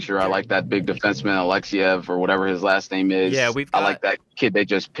the future. I like that big defenseman Alexiev or whatever his last name is. Yeah, I like that kid they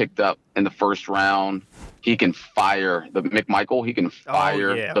just picked up in the first round. He can fire the McMichael. He can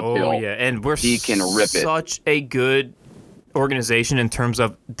fire the pill. Oh yeah, and he can rip it. Such a good organization in terms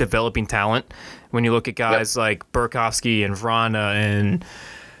of developing talent. When you look at guys like Burakovsky and Vrana and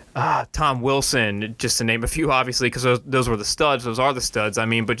Tom Wilson, just to name a few, obviously, because those were the studs. Those are the studs. I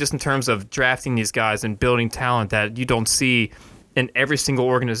mean, but just in terms of drafting these guys and building talent that you don't see in every single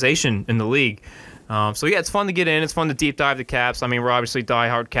organization in the league. So yeah, it's fun to get in. It's fun to deep dive the Caps. I mean, we're obviously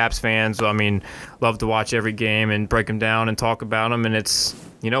diehard Caps fans. So, I mean, love to watch every game and break them down and talk about them. And it's,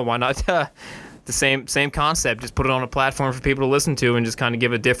 why not the same concept? Just put it on a platform for people to listen to and just kind of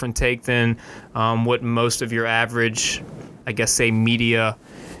give a different take than what most of your average, I guess, say media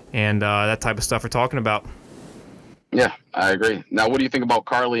and that type of stuff are talking about. Yeah, I agree. Now, what do you think about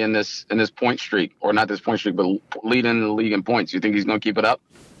Carly in this point streak, or not this point streak, but leading the league in points? You think he's going to keep it up?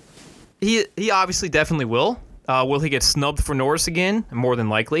 He obviously definitely will. Will he get snubbed for Norris again? More than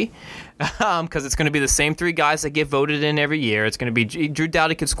likely, because it's going to be the same 3 guys that get voted in every year. It's going to be Drew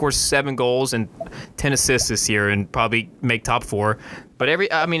Doughty could score 7 goals and 10 assists this year and probably make top 4. But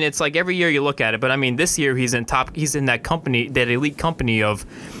it's like every year you look at it. But I mean, this year he's in that company, that elite company of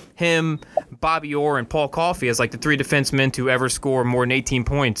him, Bobby Orr, and Paul Coffey as like the 3 defensemen to ever score more than 18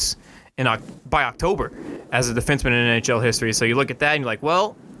 points by October as a defenseman in NHL history. So you look at that and you're like,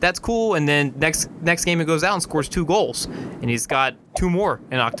 well, that's cool. And then next game he goes out and scores 2 goals, and he's got 2 more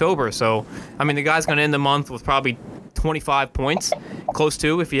in October. So I mean, the guy's going to end the month with probably 25 points, close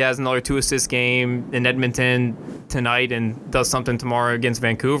to, if he has another 2 assist game in Edmonton tonight and does something tomorrow against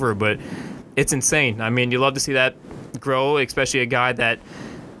Vancouver. But it's insane. I mean, you love to see that grow, especially a guy that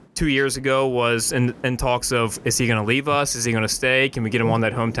 2 years ago was in talks of, is he going to leave us? Is he going to stay? Can we get him on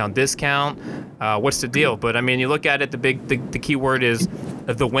that hometown discount? What's the deal? But I mean, you look at it, the key word is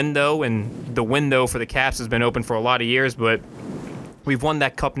the window, and the window for the Caps has been open for a lot of years, but we've won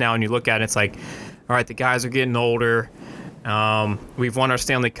that cup now, and you look at it, it's like, all right, the guys are getting older. We've won our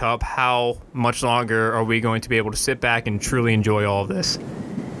Stanley Cup. How much longer are we going to be able to sit back and truly enjoy all of this?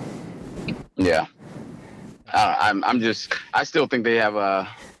 Yeah. I still think they have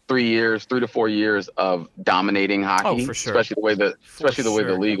 3 to 4 years of dominating hockey. Oh, for sure. Especially the way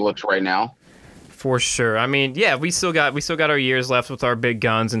the league looks right now. For sure. I mean, yeah, we still got our years left with our big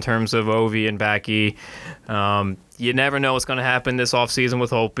guns in terms of Ovi and Backy. You never know what's going to happen this offseason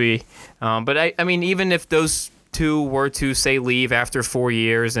with Holtby. But I mean, even if those 2 were to say leave after 4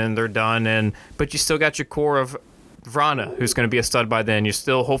 years and they're done, but you still got your core of Vrana, who's going to be a stud by then. You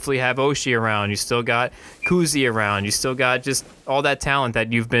still hopefully have Oshie around. You still got Kuzi around. You still got just all that talent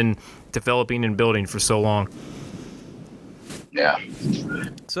that you've been developing and building for so long. Yeah.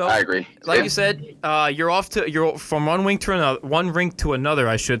 So I agree. Like you said, you're from one rink to another,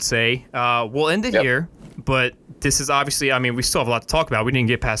 I should say. We'll end it here, but this is obviously, I mean, we still have a lot to talk about. We didn't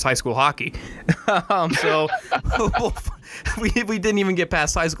get past high school hockey. So we didn't even get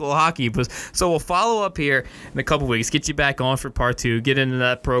past high school hockey. So we'll follow up here in a couple weeks, get you back on for part 2, get into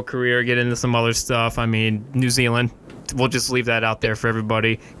that pro career, get into some other stuff. I mean, New Zealand. We'll just leave that out there for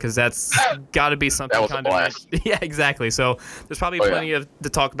everybody because that's got to be something that was kind a blast. of. Yeah, exactly. So there's probably plenty to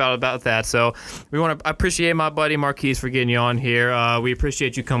talk about that. So I appreciate my buddy Marquise for getting you on here. We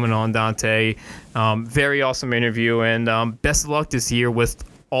appreciate you coming on, Dante. Very awesome interview, and best of luck this year with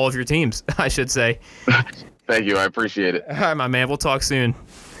all of your teams, I should say. Thank you. I appreciate it. All right, my man. We'll talk soon.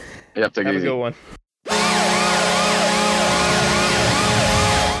 Yep, take it easy. Have a good one.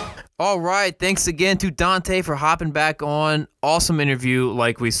 All right, thanks again to Dante for hopping back on. Awesome interview,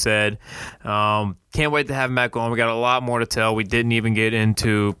 like we said. Can't wait to have him back on. We got a lot more to tell. We didn't even get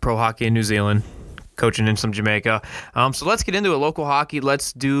into pro hockey in New Zealand, coaching in some Jamaica. So let's get into it. Local hockey,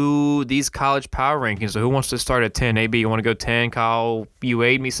 let's do these college power rankings. So who wants to start at 10? AB, you want to go 10? Kyle, you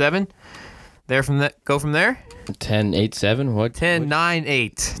 8, me 7? Go from there. 10-8-7. What?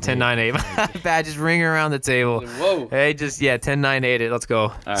 10-9-8. 10-9-8. My badges ringing around the table. Whoa. Hey, just 10-9-8 it. Let's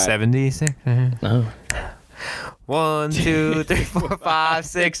go. right. 76. No. 1, 2, 3, 4, 5,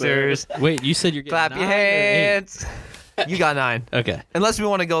 Sixers. Wait, you said you're getting Clap 9 your or 8? hands. You got 9. Okay. Unless we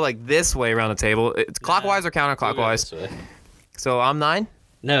want to go like this way around the table. It's clockwise or counterclockwise. So I'm 9?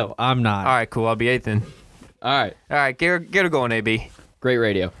 No, I'm not. All right, cool. I'll be 8 then. All right. Get her going, AB. Great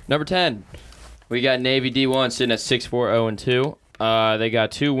radio. Number 10. We got Navy D1 sitting at 6-4-0-2. They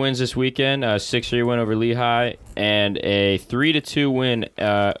got 2 wins this weekend, a 6-3 win over Lehigh, and a 3-2 win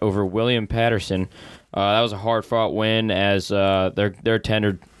over William Patterson. That was a hard-fought win as their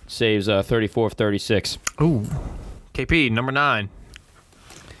tender saves 34 of 36. Ooh. KP, number 9.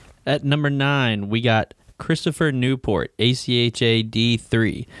 At number 9, we got Christopher Newport, ACHA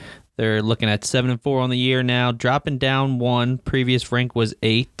D3. They're looking at 7-4 on the year now, dropping down 1. Previous rank was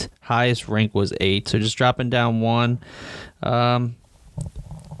 8. Highest rank was 8. So just dropping down 1. Same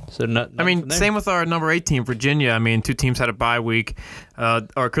with our number 8 team, Virginia. I mean, 2 teams had a bye week.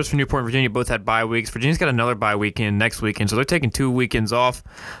 Or Christopher Newport and Virginia both had bye weeks. Virginia's got another bye weekend next weekend, so they're taking 2 weekends off.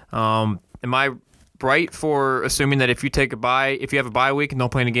 Am I right for assuming that if you have a bye week and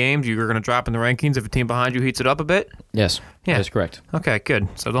don't play any games, you're going to drop in the rankings if a team behind you heats it up a bit? Yes. Yeah. That's correct. Okay, good.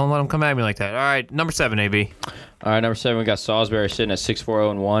 So don't let them come at me like that. All right, number 7, AB. All right, number 7, we got Salisbury sitting at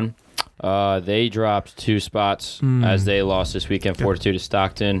 6-4-0-1. They dropped 2 spots as they lost this weekend, 4-2 to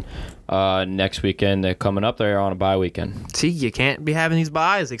Stockton. Next weekend, they're coming up. They're on a bye weekend. See, you can't be having these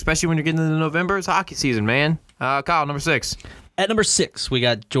byes, especially when you're getting into November. It's hockey season, man. Kyle, number 6. At number 6, we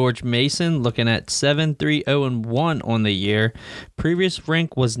got George Mason looking at 7-3-0-1 on the year. Previous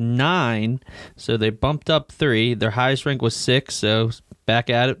rank was 9, so they bumped up 3. Their highest rank was 6, so back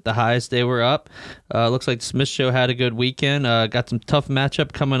at it, the highest they were up. Looks like Smith Show had a good weekend. Got some tough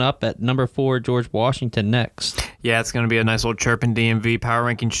matchup coming up at number 4, George Washington next. Yeah, it's going to be a nice little chirping DMV power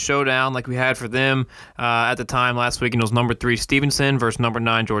ranking showdown like we had for them at the time last week. And it was number 3, Stevenson versus number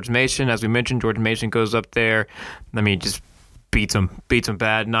 9, George Mason. As we mentioned, George Mason goes up there. I mean, just beats them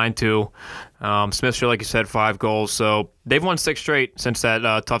bad, 9-2. Smith Show, like you said, 5 goals. So they've won 6 straight since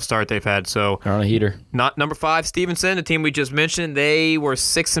that tough start they've had. So They're on a heater. Not number 5, Stevenson, the team we just mentioned. They were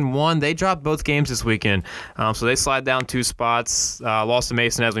 6-1. They dropped both games this weekend, so they slide down 2 spots. Lost to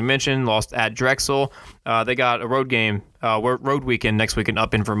Mason, as we mentioned. Lost at Drexel. They got a road game, road weekend next weekend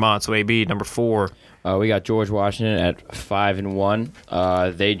up in Vermont. So AB, number 4. We got George Washington at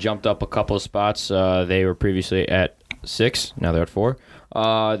 5-1. They jumped up a couple of spots. They were previously at 6. Now they're at 4.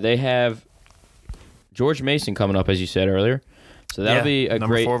 They have George Mason coming up, as you said earlier. So that'll be a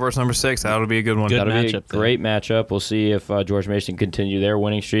number great 4 versus number 6. That'll be a good one. Good That'll be a matchup then. great matchup. We'll see if George Mason continue their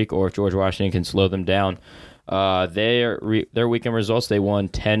winning streak or if George Washington can slow them down. Their weekend results, they won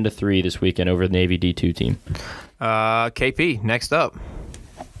 10-3 this weekend over the Navy D2 team. KP, next up.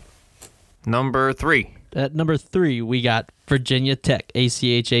 Number 3. At number 3, we got Virginia Tech,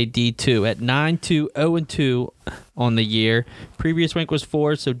 ACHA D2, at 9-2-0-2 on the year. Previous rank was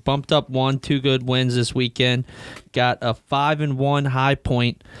 4, so bumped up 1, 2 good wins this weekend. Got a 5-1 High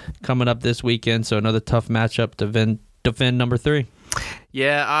Point coming up this weekend, so another tough matchup to defend number 3.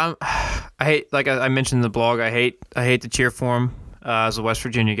 Yeah, I hate, like I mentioned in the blog, I hate to cheer for him as a West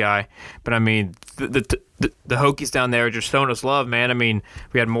Virginia guy, but I mean the Hokies down there are just showing us love, man. I mean,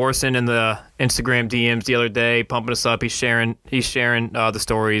 we had Morrison in the Instagram DMs the other day pumping us up. He's sharing the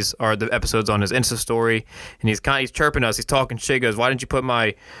stories or the episodes on his Insta story, and he's chirping us. He's talking shit. He goes, "Why didn't you put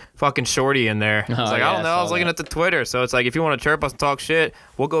my fucking shorty in there?" I was like, I don't know. I was looking at the Twitter, so it's like if you want to chirp us and talk shit,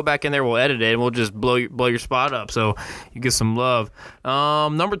 we'll go back in there, we'll edit it, and we'll just blow your spot up. So you get some love.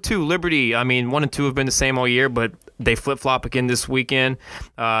 Number 2, Liberty. I mean, 1 and 2 have been the same all year, but they flip-flop again this weekend.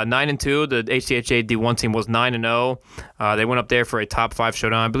 9-2. The ACHA D1 team was 9-0. They went up there for a top 5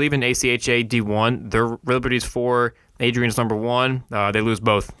 showdown. I believe in ACHA D1. Their Liberty's 4. Adrian's number 1. They lose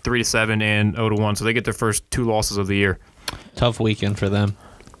both 3-7 and 0-1. So they get their first 2 losses of the year. Tough weekend for them.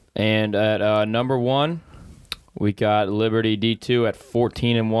 And at number 1, we got Liberty D2 at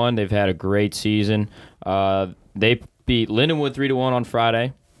 14-1. They've had a great season. They beat Lindenwood 3-1 on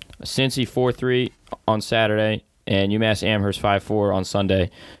Friday, Cincy 4-3 on Saturday, and UMass Amherst 5-4 on Sunday.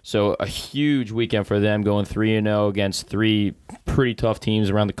 So a huge weekend for them, going 3-0 against 3 pretty tough teams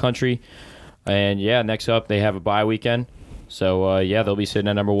around the country. And yeah, next up they have a bye weekend. So, they'll be sitting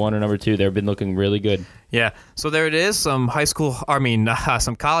at number 1 or number 2. They've been looking really good. Yeah, so there it is. Some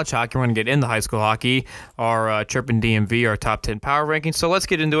some college hockey. We're going to get into high school hockey. Our Chirpin DMV, our top 10 power rankings. So let's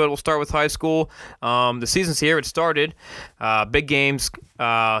get into it. We'll start with high school. The season's here. It started. Big games,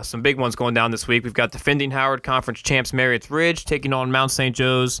 some big ones going down this week. We've got defending Howard Conference champs Marriott's Ridge taking on Mount St.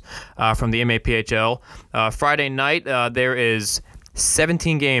 Joe's from the MAPHL. Friday night, there is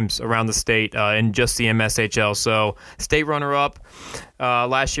 17 games around the state in just the MSHL. So state runner-up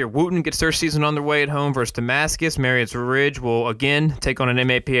last year, Wooten gets their season underway at home versus Damascus. Marriott's Ridge will again take on an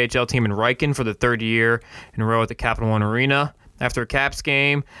MAPHL team in Riken for the third year in a row at the Capital One Arena. After a Caps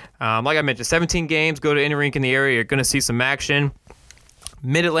game, like I mentioned, 17 games. Go to any rink in the area. You're going to see some action.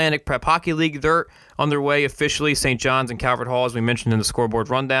 Mid-Atlantic Prep Hockey League, they're underway officially. St. John's and Calvert Hall, as we mentioned in the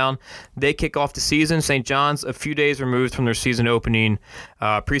scoreboard rundown. They kick off the season. St. John's a few days removed from their season opening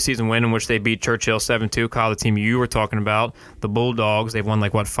preseason win in which they beat Churchill 7-2. Kyle, the team you were talking about, the Bulldogs, they've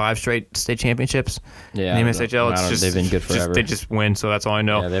won 5 straight state championships? Yeah. In the MSHL, it's just, they've been good forever. they just win, so that's all I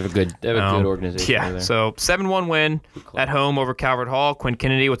know. Yeah, they have a good organization. Yeah, so 7-1 win at home over Calvert Hall. Quinn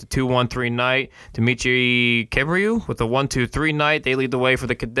Kennedy with a 2-1-3 night. Dimitri Kebriou with a 1-2-3 night. They lead the way for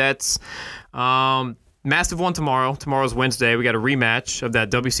the Cadets. Massive one tomorrow. Tomorrow's Wednesday. We got a rematch of that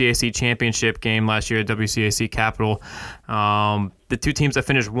WCAC championship game last year at WCAC Capital. The two teams that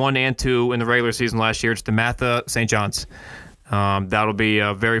finished 1 and 2 in the regular season last year, it's DeMatha, St. John's. That'll be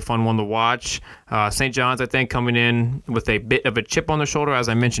a very fun one to watch. St. John's, I think, coming in with a bit of a chip on their shoulder. As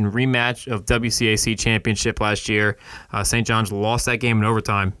I mentioned, rematch of WCAC championship last year. St. John's lost that game in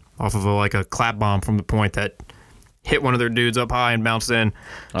overtime off of a clap bomb from the point that hit one of their dudes up high and bounced in.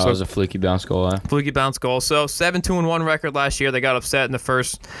 So it was a fluky bounce goal, huh? Fluky bounce goal. So 7-2-1 record last year. They got upset in the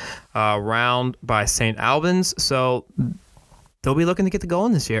first round by St. Albans. So they'll be looking to get the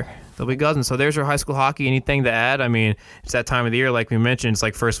going this year. They'll be guzzling. So there's your high school hockey. Anything to add? I mean, it's that time of the year, like we mentioned.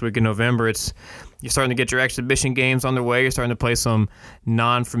 It's first week in November. You're starting to get your exhibition games on their way. You're starting to play some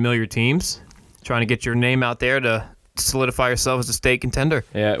non-familiar teams, trying to get your name out there to solidify yourself as a state contender.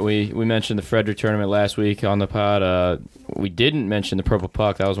 Yeah, we mentioned the Frederick tournament last week on the pod. We didn't mention the Purple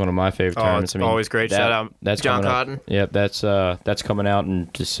Puck. That was one of my favorite tournaments. It's always great. Shout out that's John Cotton. Yep, that's coming out in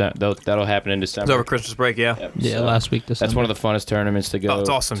December. That'll happen in December. It's over Christmas break, yeah. Yep. Yeah, So last week December. That's one of the funnest tournaments to go. Oh, it's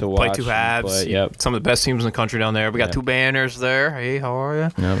awesome. To play watch 2 halves. Yep. Some of the best teams in the country down there. We got 2 banners there. Hey, how are you?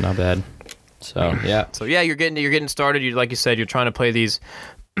 No, not bad. So yeah. So yeah, you're getting started. Like you said, you're trying to play these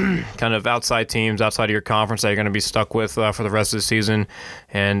kind of outside teams outside of your conference that you're going to be stuck with for the rest of the season.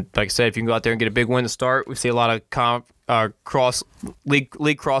 And like I said, if you can go out there and get a big win to start, we see a lot of cross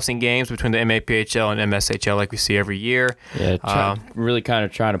league crossing games between the MAPHL and MSHL like we see every year. Yeah, really kind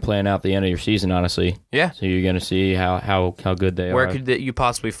of trying to plan out the end of your season, honestly. Yeah. So you're going to see how good they are. Where could you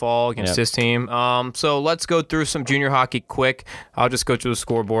possibly fall against this team? So let's go through some junior hockey quick. I'll just go through the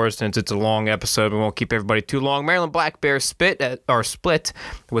scoreboard since it's a long episode. We won't keep everybody too long. Maryland Black Bears split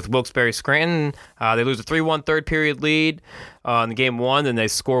with Wilkes-Barre Scranton. They lose a 3-1 third period lead in the game 1. Then they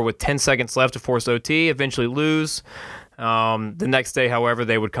score with 10 seconds left to force OT, eventually lose. The next day, however,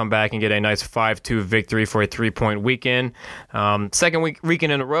 they would come back and get a nice 5-2 victory for a 3-point weekend. Second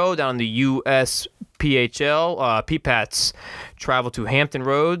weekend in a row down in the USPHL. P-Pats travel to Hampton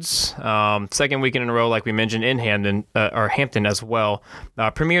Roads. Second weekend in a row, like we mentioned, in Hampton as well.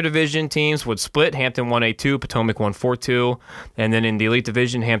 Premier Division teams would split. Hampton won 8-2, Potomac won 4-2. And then in the Elite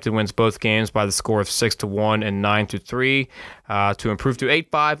Division, Hampton wins both games by the score of 6-1 and 9-3 to improve to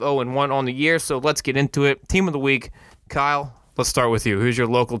 8-5, 0-1 on the year. So let's get into it. Team of the week. Kyle, let's start with you. Who's your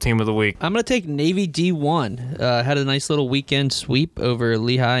local team of the week? I'm going to take Navy D1. Had a nice little weekend sweep over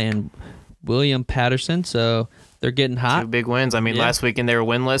Lehigh and William Patterson, so they're getting hot. 2 big wins. I mean, last weekend they were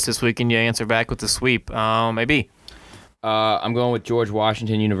winless. This weekend you answer back with the sweep. Maybe. I'm going with George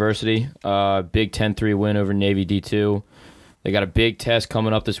Washington University. Big 10-3 win over Navy D2. They got a big test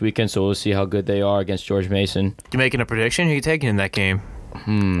coming up this weekend, so we'll see how good they are against George Mason. You making a prediction? Who are you taking in that game?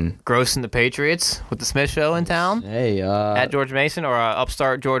 Gross and the Patriots with the Smith Show in town? Hey, at George Mason, or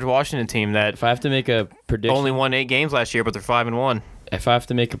upstart George Washington team that if I have to make a prediction, only won 8 games last year, but they're 5-1. If I have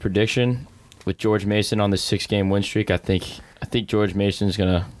to make a prediction with George Mason on this 6-game win streak, I think George Mason's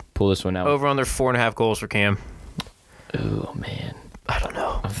gonna pull this one out. Over under 4.5 goals for Cam. Oh man, I don't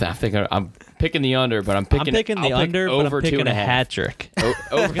know. I'm picking the under, but I'm picking the under, but I'm picking a hat trick.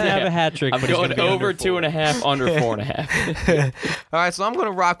 Over He's gonna have a hat trick. I'm but he's going gonna be over under 2.5, under 4.5. All right, so I'm going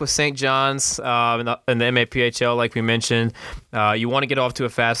to rock with St. John's in the MAPHL, like we mentioned. You want to get off to a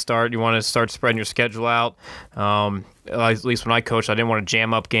fast start. You want to start spreading your schedule out. At least when I coached, I didn't want to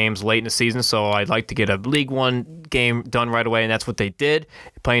jam up games late in the season, so I'd like to get a League One game done right away, and that's what they did.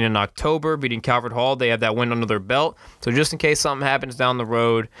 Playing in October, beating Calvert Hall, they have that win under their belt. So just in case something happens down the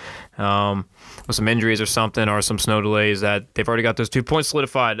road with some injuries or something or some snow delays, that they've already got those 2 points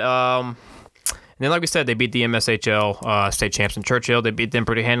solidified. And then, like we said, they beat the MSHL state champs in Churchill. They beat them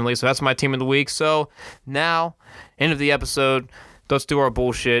pretty handily, so that's my team of the week. So now, end of the episode. Let's do our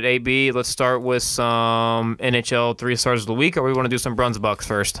bullshit. AB, let's start with some NHL 3 stars of the week, or we want to do some Bruns Bucks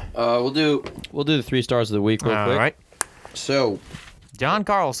first? We'll do the 3 stars of the week real quick. All right. So, John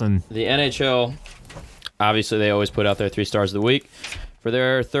Carlson. the NHL, obviously they always put out their 3 stars of the week. For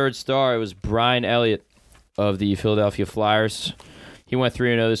their 3rd star, it was Brian Elliott of the Philadelphia Flyers. He went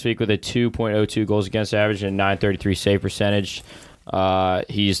 3-0 this week with a 2.02 goals against average and a .933 save percentage.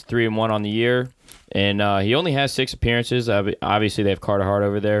 He's 3-1 on the year. And he only has 6 appearances. Obviously, they have Carter Hart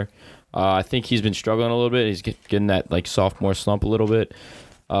over there. I think he's been struggling a little bit. He's getting that sophomore slump a little bit.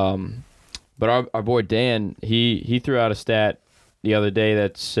 But our boy Dan, he threw out a stat the other day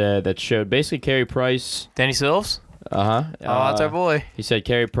that showed basically Carey Price. Danny Silves? Oh, That's our boy. He said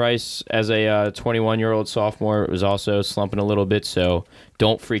Carey Price, as a 21-year-old sophomore, was also slumping a little bit. So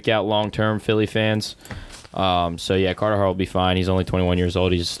don't freak out long-term, Philly fans. So yeah, Carter Hart will be fine. He's only 21 years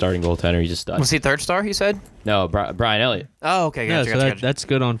old. He's a starting goaltender. He's a stud. Was he 3rd star, he said? No, Brian Elliott. Oh, okay. Yeah, Gotcha, so gotcha. that's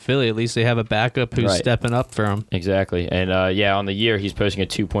good on Philly. At least they have a backup who's Right. stepping up for them. Exactly. And on the year, he's posting a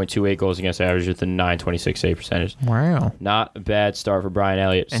 2.28 goals against average with a .926 save percentage. Wow. Not a bad start for Brian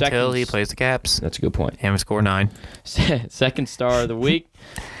Elliott. Until he plays the Caps. That's a good point. Him score 9. Second star of the week,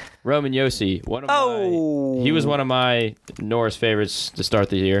 Roman Josi. He was one of my Norris favorites to start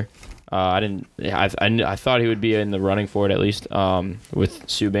the year. I thought he would be in the running for it at least. With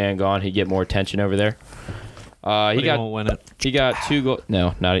Subban gone, he'd get more attention over there. But he won't win it. He got 2 goals.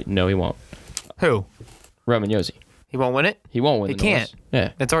 No, he won't. Who? Roman Josi. He won't win it? He won't win. He the Norris. can't.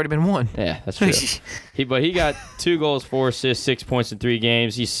 Yeah. It's already been won. Yeah, that's true. He got 2 goals, 4 assists, 6 points in 3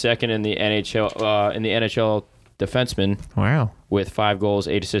 games. He's second in the NHL defenseman Wow. with 5 goals,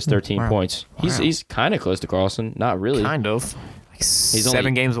 8 assists, 13 Wow. points. He's kind of close to Carlson. Not really. Kind of. He's only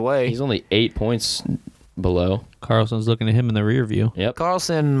 7 games away. He's only 8 points below. Carlson's looking at him in the rear view. Yep.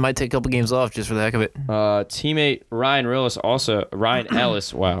 Carlson might take a couple games off just for the heck of it. Teammate Ryan Ellis also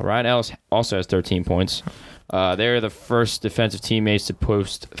has 13 points. They're the first defensive teammates to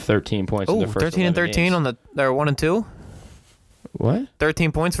post 13 points in Oh, their first 13 and 13 games. on their 1 and 2? What?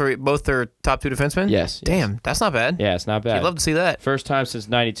 13 points for both their top 2 defensemen? Yes. Damn, that's not bad. Yeah, it's not bad. I'd love to see that. First time since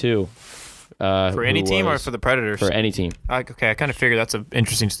 92. For any team or for the Predators? For any team. Okay, I kind of figured that's an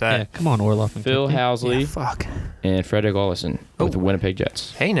interesting Yeah, stat. come on, Orlov. and Phil Kipling. Housley Fuck. and Frederick Olesen with the Winnipeg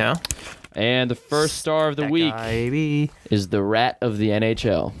Jets. Hey now. And the first star of the week is the rat of the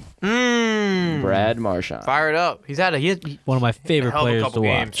NHL, Brad Marchand. Fire it up. He's had One of my favorite hell of a players to couple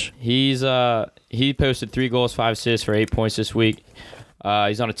games. watch. He posted 3 goals, 5 assists for 8 points this week.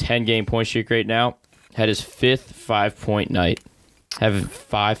 He's on a 10-game point streak right now. Had his 5th 5-point night. Having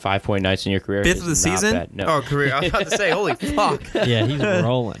 5-point nights in your career. 5th is of the not season? bad. No. Oh, career. I was about to say, holy fuck. Yeah, he's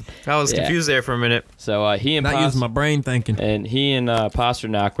rolling. I was Yeah. confused there for a minute. So he and Not using my brain thinking.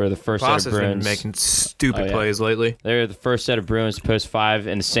 Pasternak were the first set Boss of has been Bruins. making stupid Oh, yeah. plays lately. They're the first set of Bruins to post 5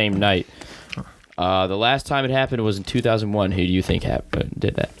 in the same night. The last time it happened was in 2001. Who do you think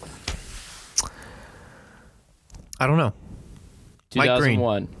did that? I don't know. Mike Green.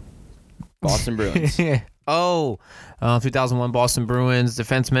 2001. Boston Bruins. 2001 Boston Bruins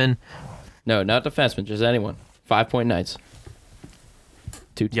defenseman. No, not defenseman, just anyone. 5-point nights.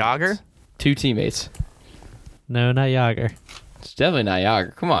 2 teammates. Yager? 2 teammates. No, not Yager. It's definitely not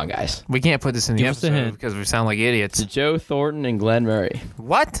Yager. Come on, guys. We can't put this in the Give us a episode hint. because we sound like idiots. It's Joe Thornton and Glenn Murray.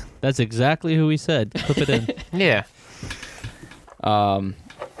 What? That's exactly who he said. Clip it in. Yeah.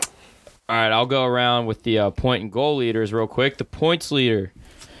 All right, I'll go around with the point and goal leaders real quick. The points leader,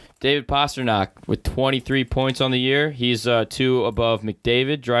 David Pasternak, with 23 points on the year. He's 2 above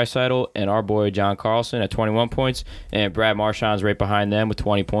McDavid, Draisaitl, and our boy John Carlson at 21 points. And Brad Marchand's right behind them with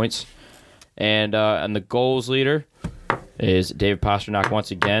 20 points. And the goals leader is David Pasternak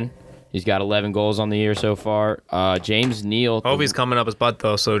once again. He's got 11 goals on the year so far. James Neal. Ovi's coming up his butt,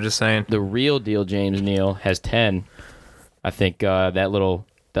 though, so just saying. The real deal James Neal has 10. I think that little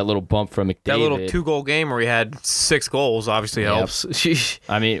bump from McDavid. That little 2-goal game where he had 6 goals obviously Yep. helps. Sheesh.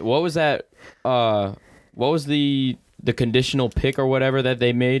 I mean, what was that? What was the conditional pick or whatever that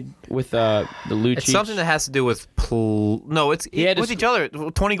they made with the Lucic? It's something that has to do with no, it's He had to with each other.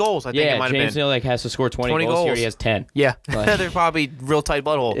 20 goals, I think it might have James been. Neal has to score 20 20 goals. Here goals. he has 10. Yeah, Like- they're probably real tight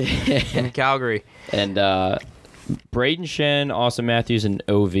butthole in Calgary. And Braden Shen, Austin Matthews, and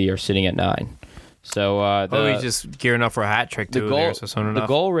OV are sitting at 9. So he's just gearing up for a hat trick too. The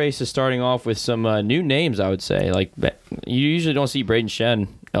goal race is starting off with some new names. I would say, like you usually don't see Braden Shen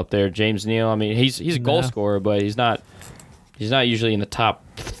up there. James Neal. I mean, he's a goal scorer, but he's not usually in the top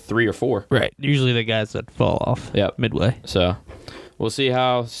 3 or 4. Right. Usually the guys that fall off. Yep. Midway. So we'll see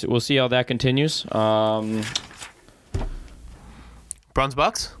how that continues. Bruns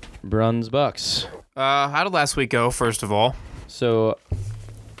Bucks. Bruns Bucks. How did last week go? First of all, So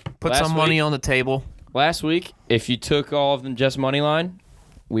put some money on the table. last week, if you took all of them just money line,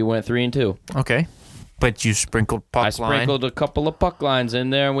 we went 3-2. Okay, but you sprinkled puck I line. sprinkled a couple of puck lines in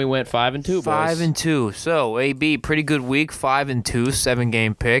there, and we went 5-2. 5-2. So AB, pretty good week. 5-2,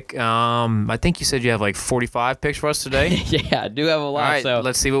 7-game pick. I think you said you have like 45 picks for us today. Yeah, I do have a lot. All right, so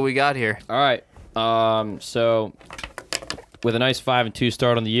let's see what we got here. all right. So with a nice 5-2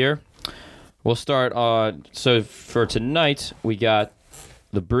 start on the year, we'll start. So for tonight, we got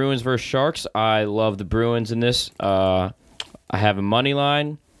the Bruins versus Sharks. I love the Bruins in this. I have a money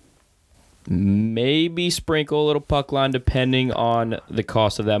line. Maybe sprinkle a little puck line depending on the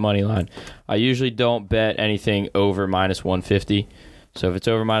cost of that money line. I usually don't bet anything over -150. So if it's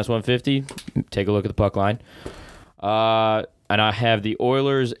over -150, take a look at the puck line. And I have the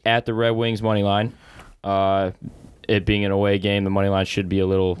Oilers at the Red Wings money line. It being an away game, the money line should be a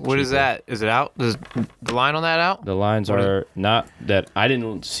little What is cheaper. that? Is it out? Is the line on that out? The lines What is are not that I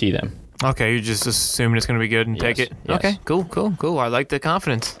didn't see them. Okay, you're just assuming it's going to be good and take Yes, it? yes. Okay, cool. I like the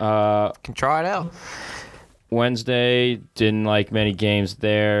confidence. Can try it out. Wednesday, didn't like many games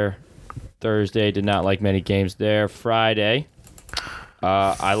there. Thursday, did not like many games there. Friday,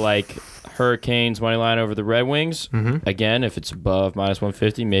 I like Hurricanes money line over the Red Wings. Mm-hmm. Again, if it's above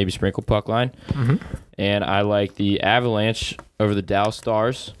 -150, maybe sprinkle puck line. Mm-hmm. And I like the Avalanche over the Dallas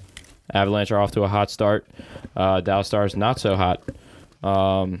Stars. Avalanche are off to a hot start. Dallas Stars not so hot.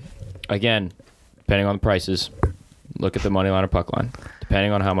 Again, depending on the prices, look at the money line or puck line,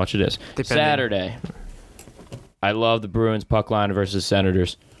 depending on how much it is. Saturday, I love the Bruins puck line versus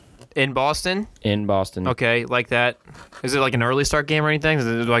Senators In Boston? in Boston. Okay, like that. Is it like an early start game or anything? Is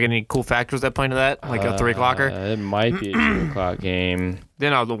there like any cool factors that play into that? Like a 3 o'clocker? It might be a 2 o'clock game.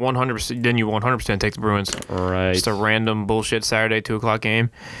 Then I'll 100%. Then you 100% take the Bruins. Right. Just a random bullshit Saturday 2 o'clock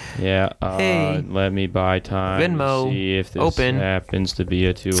game. Yeah. Hey. Let me buy time Venmo. to see if this Open. happens to be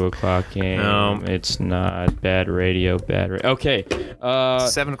a 2 o'clock game. No. It's not. Bad radio. Okay.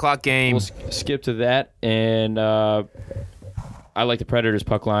 7 o'clock game. We'll skip to that. And I like the Predators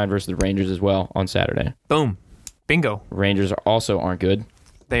puck line versus the Rangers as well on Saturday. Boom. Bingo. Rangers also aren't good.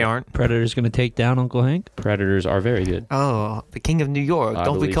 They aren't. Predator's going to take down Uncle Hank. Predators are very good. Oh, the King of New York. I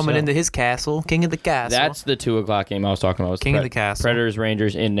Don't be believe coming so. into his castle. King of the castle. That's the 2 o'clock game I was talking about. Was King of the Castle. Predators,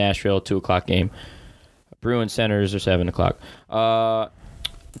 Rangers in Nashville, 2 o'clock game. Bruins, Senators are 7 o'clock.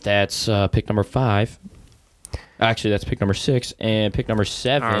 That's pick number 5. Actually, that's pick number 6. And pick number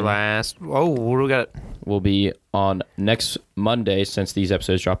 7 our last. Oh, what do we got? will be on next Monday, since these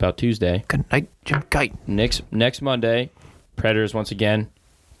episodes drop out Tuesday. Good night, Jim Kite. Next Monday, Predators once again,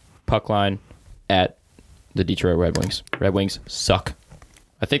 puck line at the Detroit Red Wings. Red Wings suck.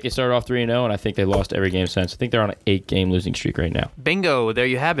 I think they started off 3-0, and I think they lost every game since. I think they're on an 8-game losing streak right now. Bingo. There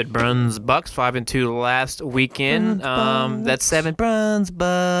you have it. Bruns Bucks 5-2 last weekend. That's 7 Bruns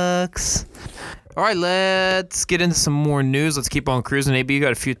Bucks. All right, let's get into some more news. Let's keep on cruising. AB, you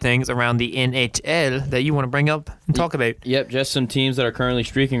got a few things around the NHL that you want to bring up and talk about. Yep, just some teams that are currently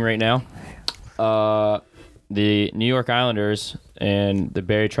streaking right now. The New York Islanders and the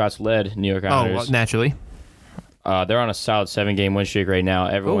Barry Trotz-led New York Oh, Islanders. well, naturally. They're on a solid 7-game win streak right now.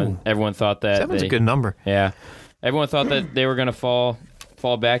 Everyone thought that 7's a good number. Yeah, everyone thought that they were going to fall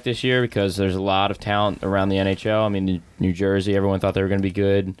back this year because there's a lot of talent around the NHL. I mean, New Jersey, everyone thought they were going to be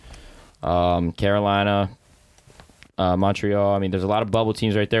good. Carolina, Montreal. I mean, there's a lot of bubble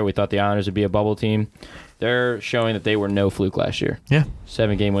teams right there. We thought the Islanders would be a bubble team. They're showing that they were no fluke last year. Yeah.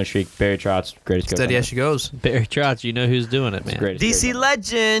 7-game win streak. Barry Trotz, greatest coach. Steady ever. as she goes. Barry Trotz, you know who's doing it, man. Greatest DC coach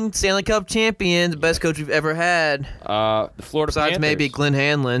legend, Stanley Cup champion, the best coach we've ever had. ever. The Florida Besides Panthers. maybe Glenn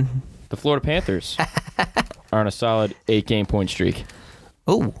Hanlon. The Florida Panthers are on a solid 8-game point streak,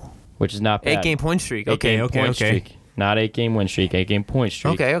 Oh, which is not bad. 8-game point streak. 8-game Okay. point streak. Not 8-game win streak. 8-game point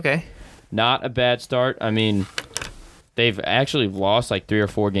streak. Okay. Not a bad start. I mean, they've actually lost like 3 or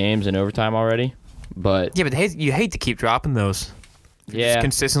 4 games in overtime already. But Yeah, but you hate to keep dropping those. yeah, Just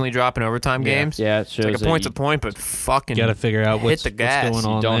consistently dropping overtime games. Yeah, it It's shows like a that point's you a point, but fucking Got to figure out hit what's, the gas. what's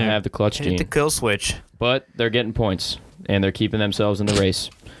going on don't there. have the clutch hit gene. the kill switch. But they're getting points, and they're keeping themselves in the race.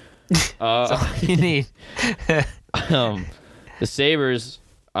 That's all you need. The Sabres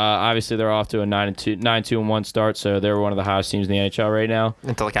Obviously, they're off to a 9-2-1 start, so they're one of the hottest teams in the NHL right now.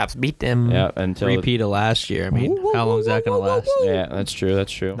 Until the Caps beat them. Yeah, until Repeat of last year. I mean, how long is that going to last? Yeah, that's true.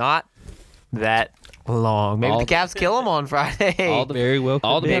 That's true. Not that long. Maybe the Caps kill them on Friday. Very well.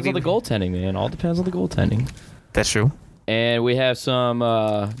 All could be. depends on the goaltending, man. All depends on the goaltending. That's true. And we have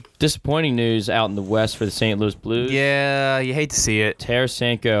some disappointing news out in the West for the St. Louis Blues. Yeah, you hate to see it.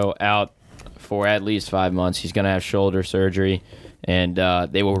 Tarasenko out for at least 5 months. He's going to have shoulder surgery, and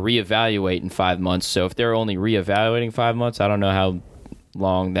they will reevaluate in 5 months. So if they're only reevaluating 5 months, I don't know how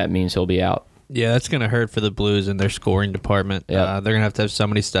long that means he'll be out. Yeah, that's going to hurt for the Blues in their scoring department. Yeah. They're going to have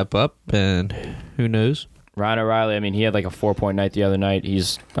somebody step up, and who knows? Ryan O'Reilly, I mean, he had like a 4-point night the other night. He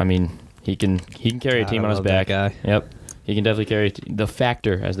can carry a team on his love back. that guy. Yep. He can definitely carry the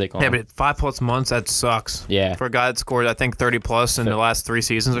factor, as they call Yeah, him. but 5+ months, that sucks. Yeah. For a guy that scored, I think, 30+ in the last 3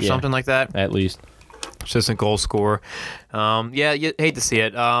 seasons or Yeah. something like that. At least. Consistent goal scorer. Yeah, you hate to see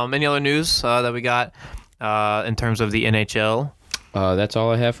it. Any other news that we got in terms of the NHL? That's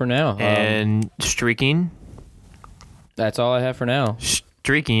all I have for now. And streaking? That's all I have for now.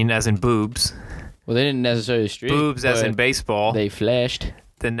 Streaking, as in boobs. Well, they didn't necessarily streak. Boobs, as in but baseball. They flashed.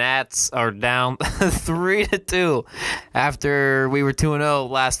 The Nats are down 3-2 after we were 2-0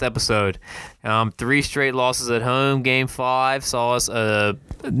 last episode. 3 straight losses at home. Game 5 saw us a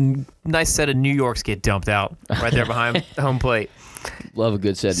nice set of New Yorks get dumped out right there behind home plate. Love a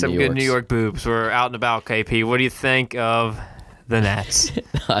good set Some of New good Yorks. New York boobs. We're out and about, KP. What do you think of the Nats?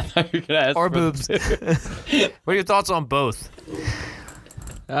 I thought you were gonna ask Or for- boobs? What are your thoughts on both?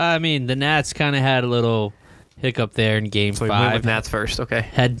 I mean, the Nats kind of had a little hiccup there in Game So we went 5. with Nats first, okay.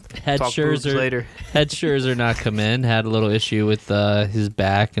 Had Talk boobs Scherzer later. Had Scherzer not come in, had a little issue with his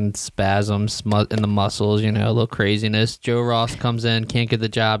back and spasms in the muscles, a little craziness. Joe Ross comes in, can't get the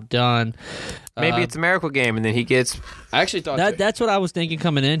job done. Maybe it's a miracle game, and then he gets... I actually thought That's what I was thinking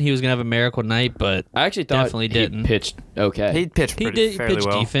coming in. He was gonna have a miracle night, but I actually thought definitely he didn't. pitched okay. He pitched he pretty did fairly pitch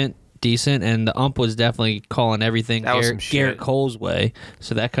well. decent, and the ump was definitely calling everything That was some Garrett shit. Cole's way,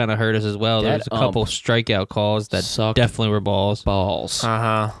 so that kind of hurt us as well. There That was a couple ump strikeout calls that sucked definitely were balls. balls.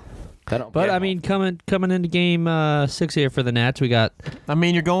 Uh-huh. But I mean, coming into Game 6 here for the Nats, we got I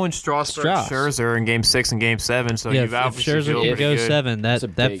mean, you're going Strasburg, Strauss. Scherzer in Game 6 and Game 7, so yeah. you've If obviously Scherzer feel can pretty go good. 7, That's a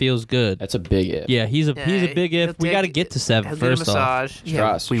that big- feels good. That's a big if. Yeah, he's a big if. We got to get to 7 He'll first get a off. massage.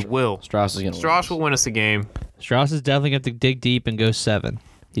 Yeah, Strauss. we will. Strauss is gonna Strauss win. will win us the game. Strauss is definitely going to dig deep and go 7.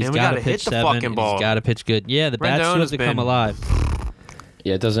 He's And we got to gotta hit pitch the 7. fucking and ball. He's got to pitch good. Yeah, the bats Rendon still have has to come been- alive.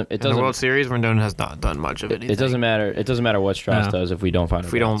 Yeah, it doesn't. It In the doesn't. World Series, Rendon has not done much of anything. It doesn't matter. It doesn't matter what Strauss No. does if we don't find.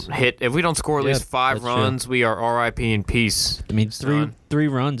 If we don't score at Yeah, least 5 that's true. runs, we are RIP in peace. I mean, Son. three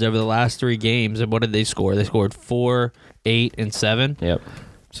runs over the last 3 games, and what did they score? They scored 4, 8, and 7. Yep.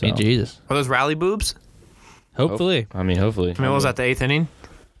 So, I mean, Jesus. Are those rally boobs? Hopefully. I mean, hopefully. I mean, what was that, the 8th inning?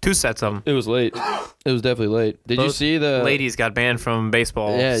 2 sets of them. It was late. It was definitely late. Did you Both see the ladies got banned from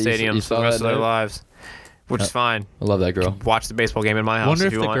baseball Yeah, you stadiums saw for the rest that of their note? lives, which is fine. I love that girl. Watch the baseball game in my house Wonder if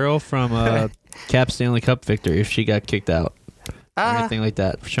if you the want. girl from Cap Stanley Cup victory, if she got kicked out or anything like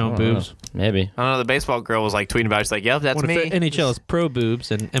that for showing I don't know. boobs. Maybe. I don't know. The baseball girl was like tweeting about it. She's like, "Yep, that's Wonder me." if NHL is pro boobs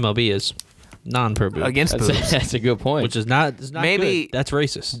and MLB is non-pro boobs, Against That's boobs. that's a good point. which is not. It's not Maybe- good. That's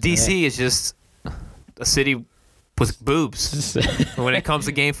racist. DC is just a city with boobs when it comes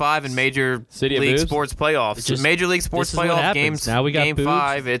to Game 5 and Major City of League boobs? Sports playoffs. It's just- Major League Sports this is what playoff happens. games. Now we got Game boobs.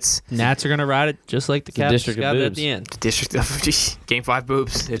 5. It's Nats are gonna ride it just like the The Caps District of got it at Boobs. the end. the district of Game 5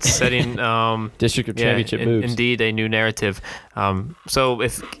 boobs. It's setting District of Championship boobs. indeed a new narrative. So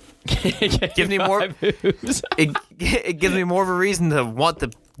if Give me more- it gives me more of a reason to want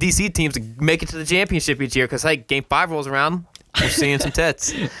the DC teams to make it to the championship each year because hey, Game 5 rolls around, we're seeing some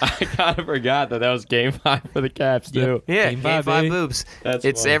tits. I kind of forgot that was Game 5 for the Caps too. Yeah, Game Game 5 5, baby. boobs. That's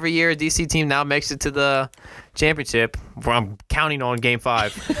It's funny. every year a DC team now makes it to the championship. Where I'm counting on Game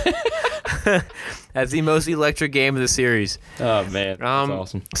 5 as the most electric game of the series. Oh man, that's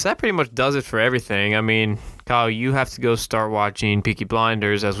awesome. So that pretty much does it for everything. I mean, Kyle, you have to go start watching Peaky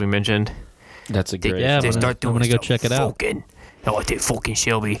Blinders, as we mentioned. That's a They, great. Yeah, they I'm gonna- start I'm doing gonna go stuff check it out. fucking, oh, they fucking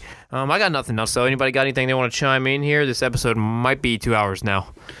Shelby. I got nothing else. So anybody got anything they want to chime in here? This episode might be 2 hours now.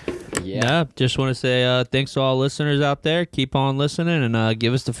 Yeah, just want to say thanks to all listeners out there. Keep on listening and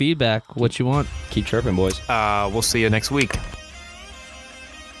give us the feedback, what you want. Keep chirping, boys. We'll see you next week.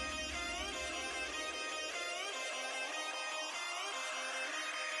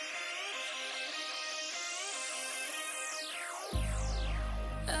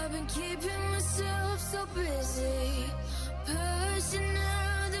 I've been keeping myself so busy, pushing out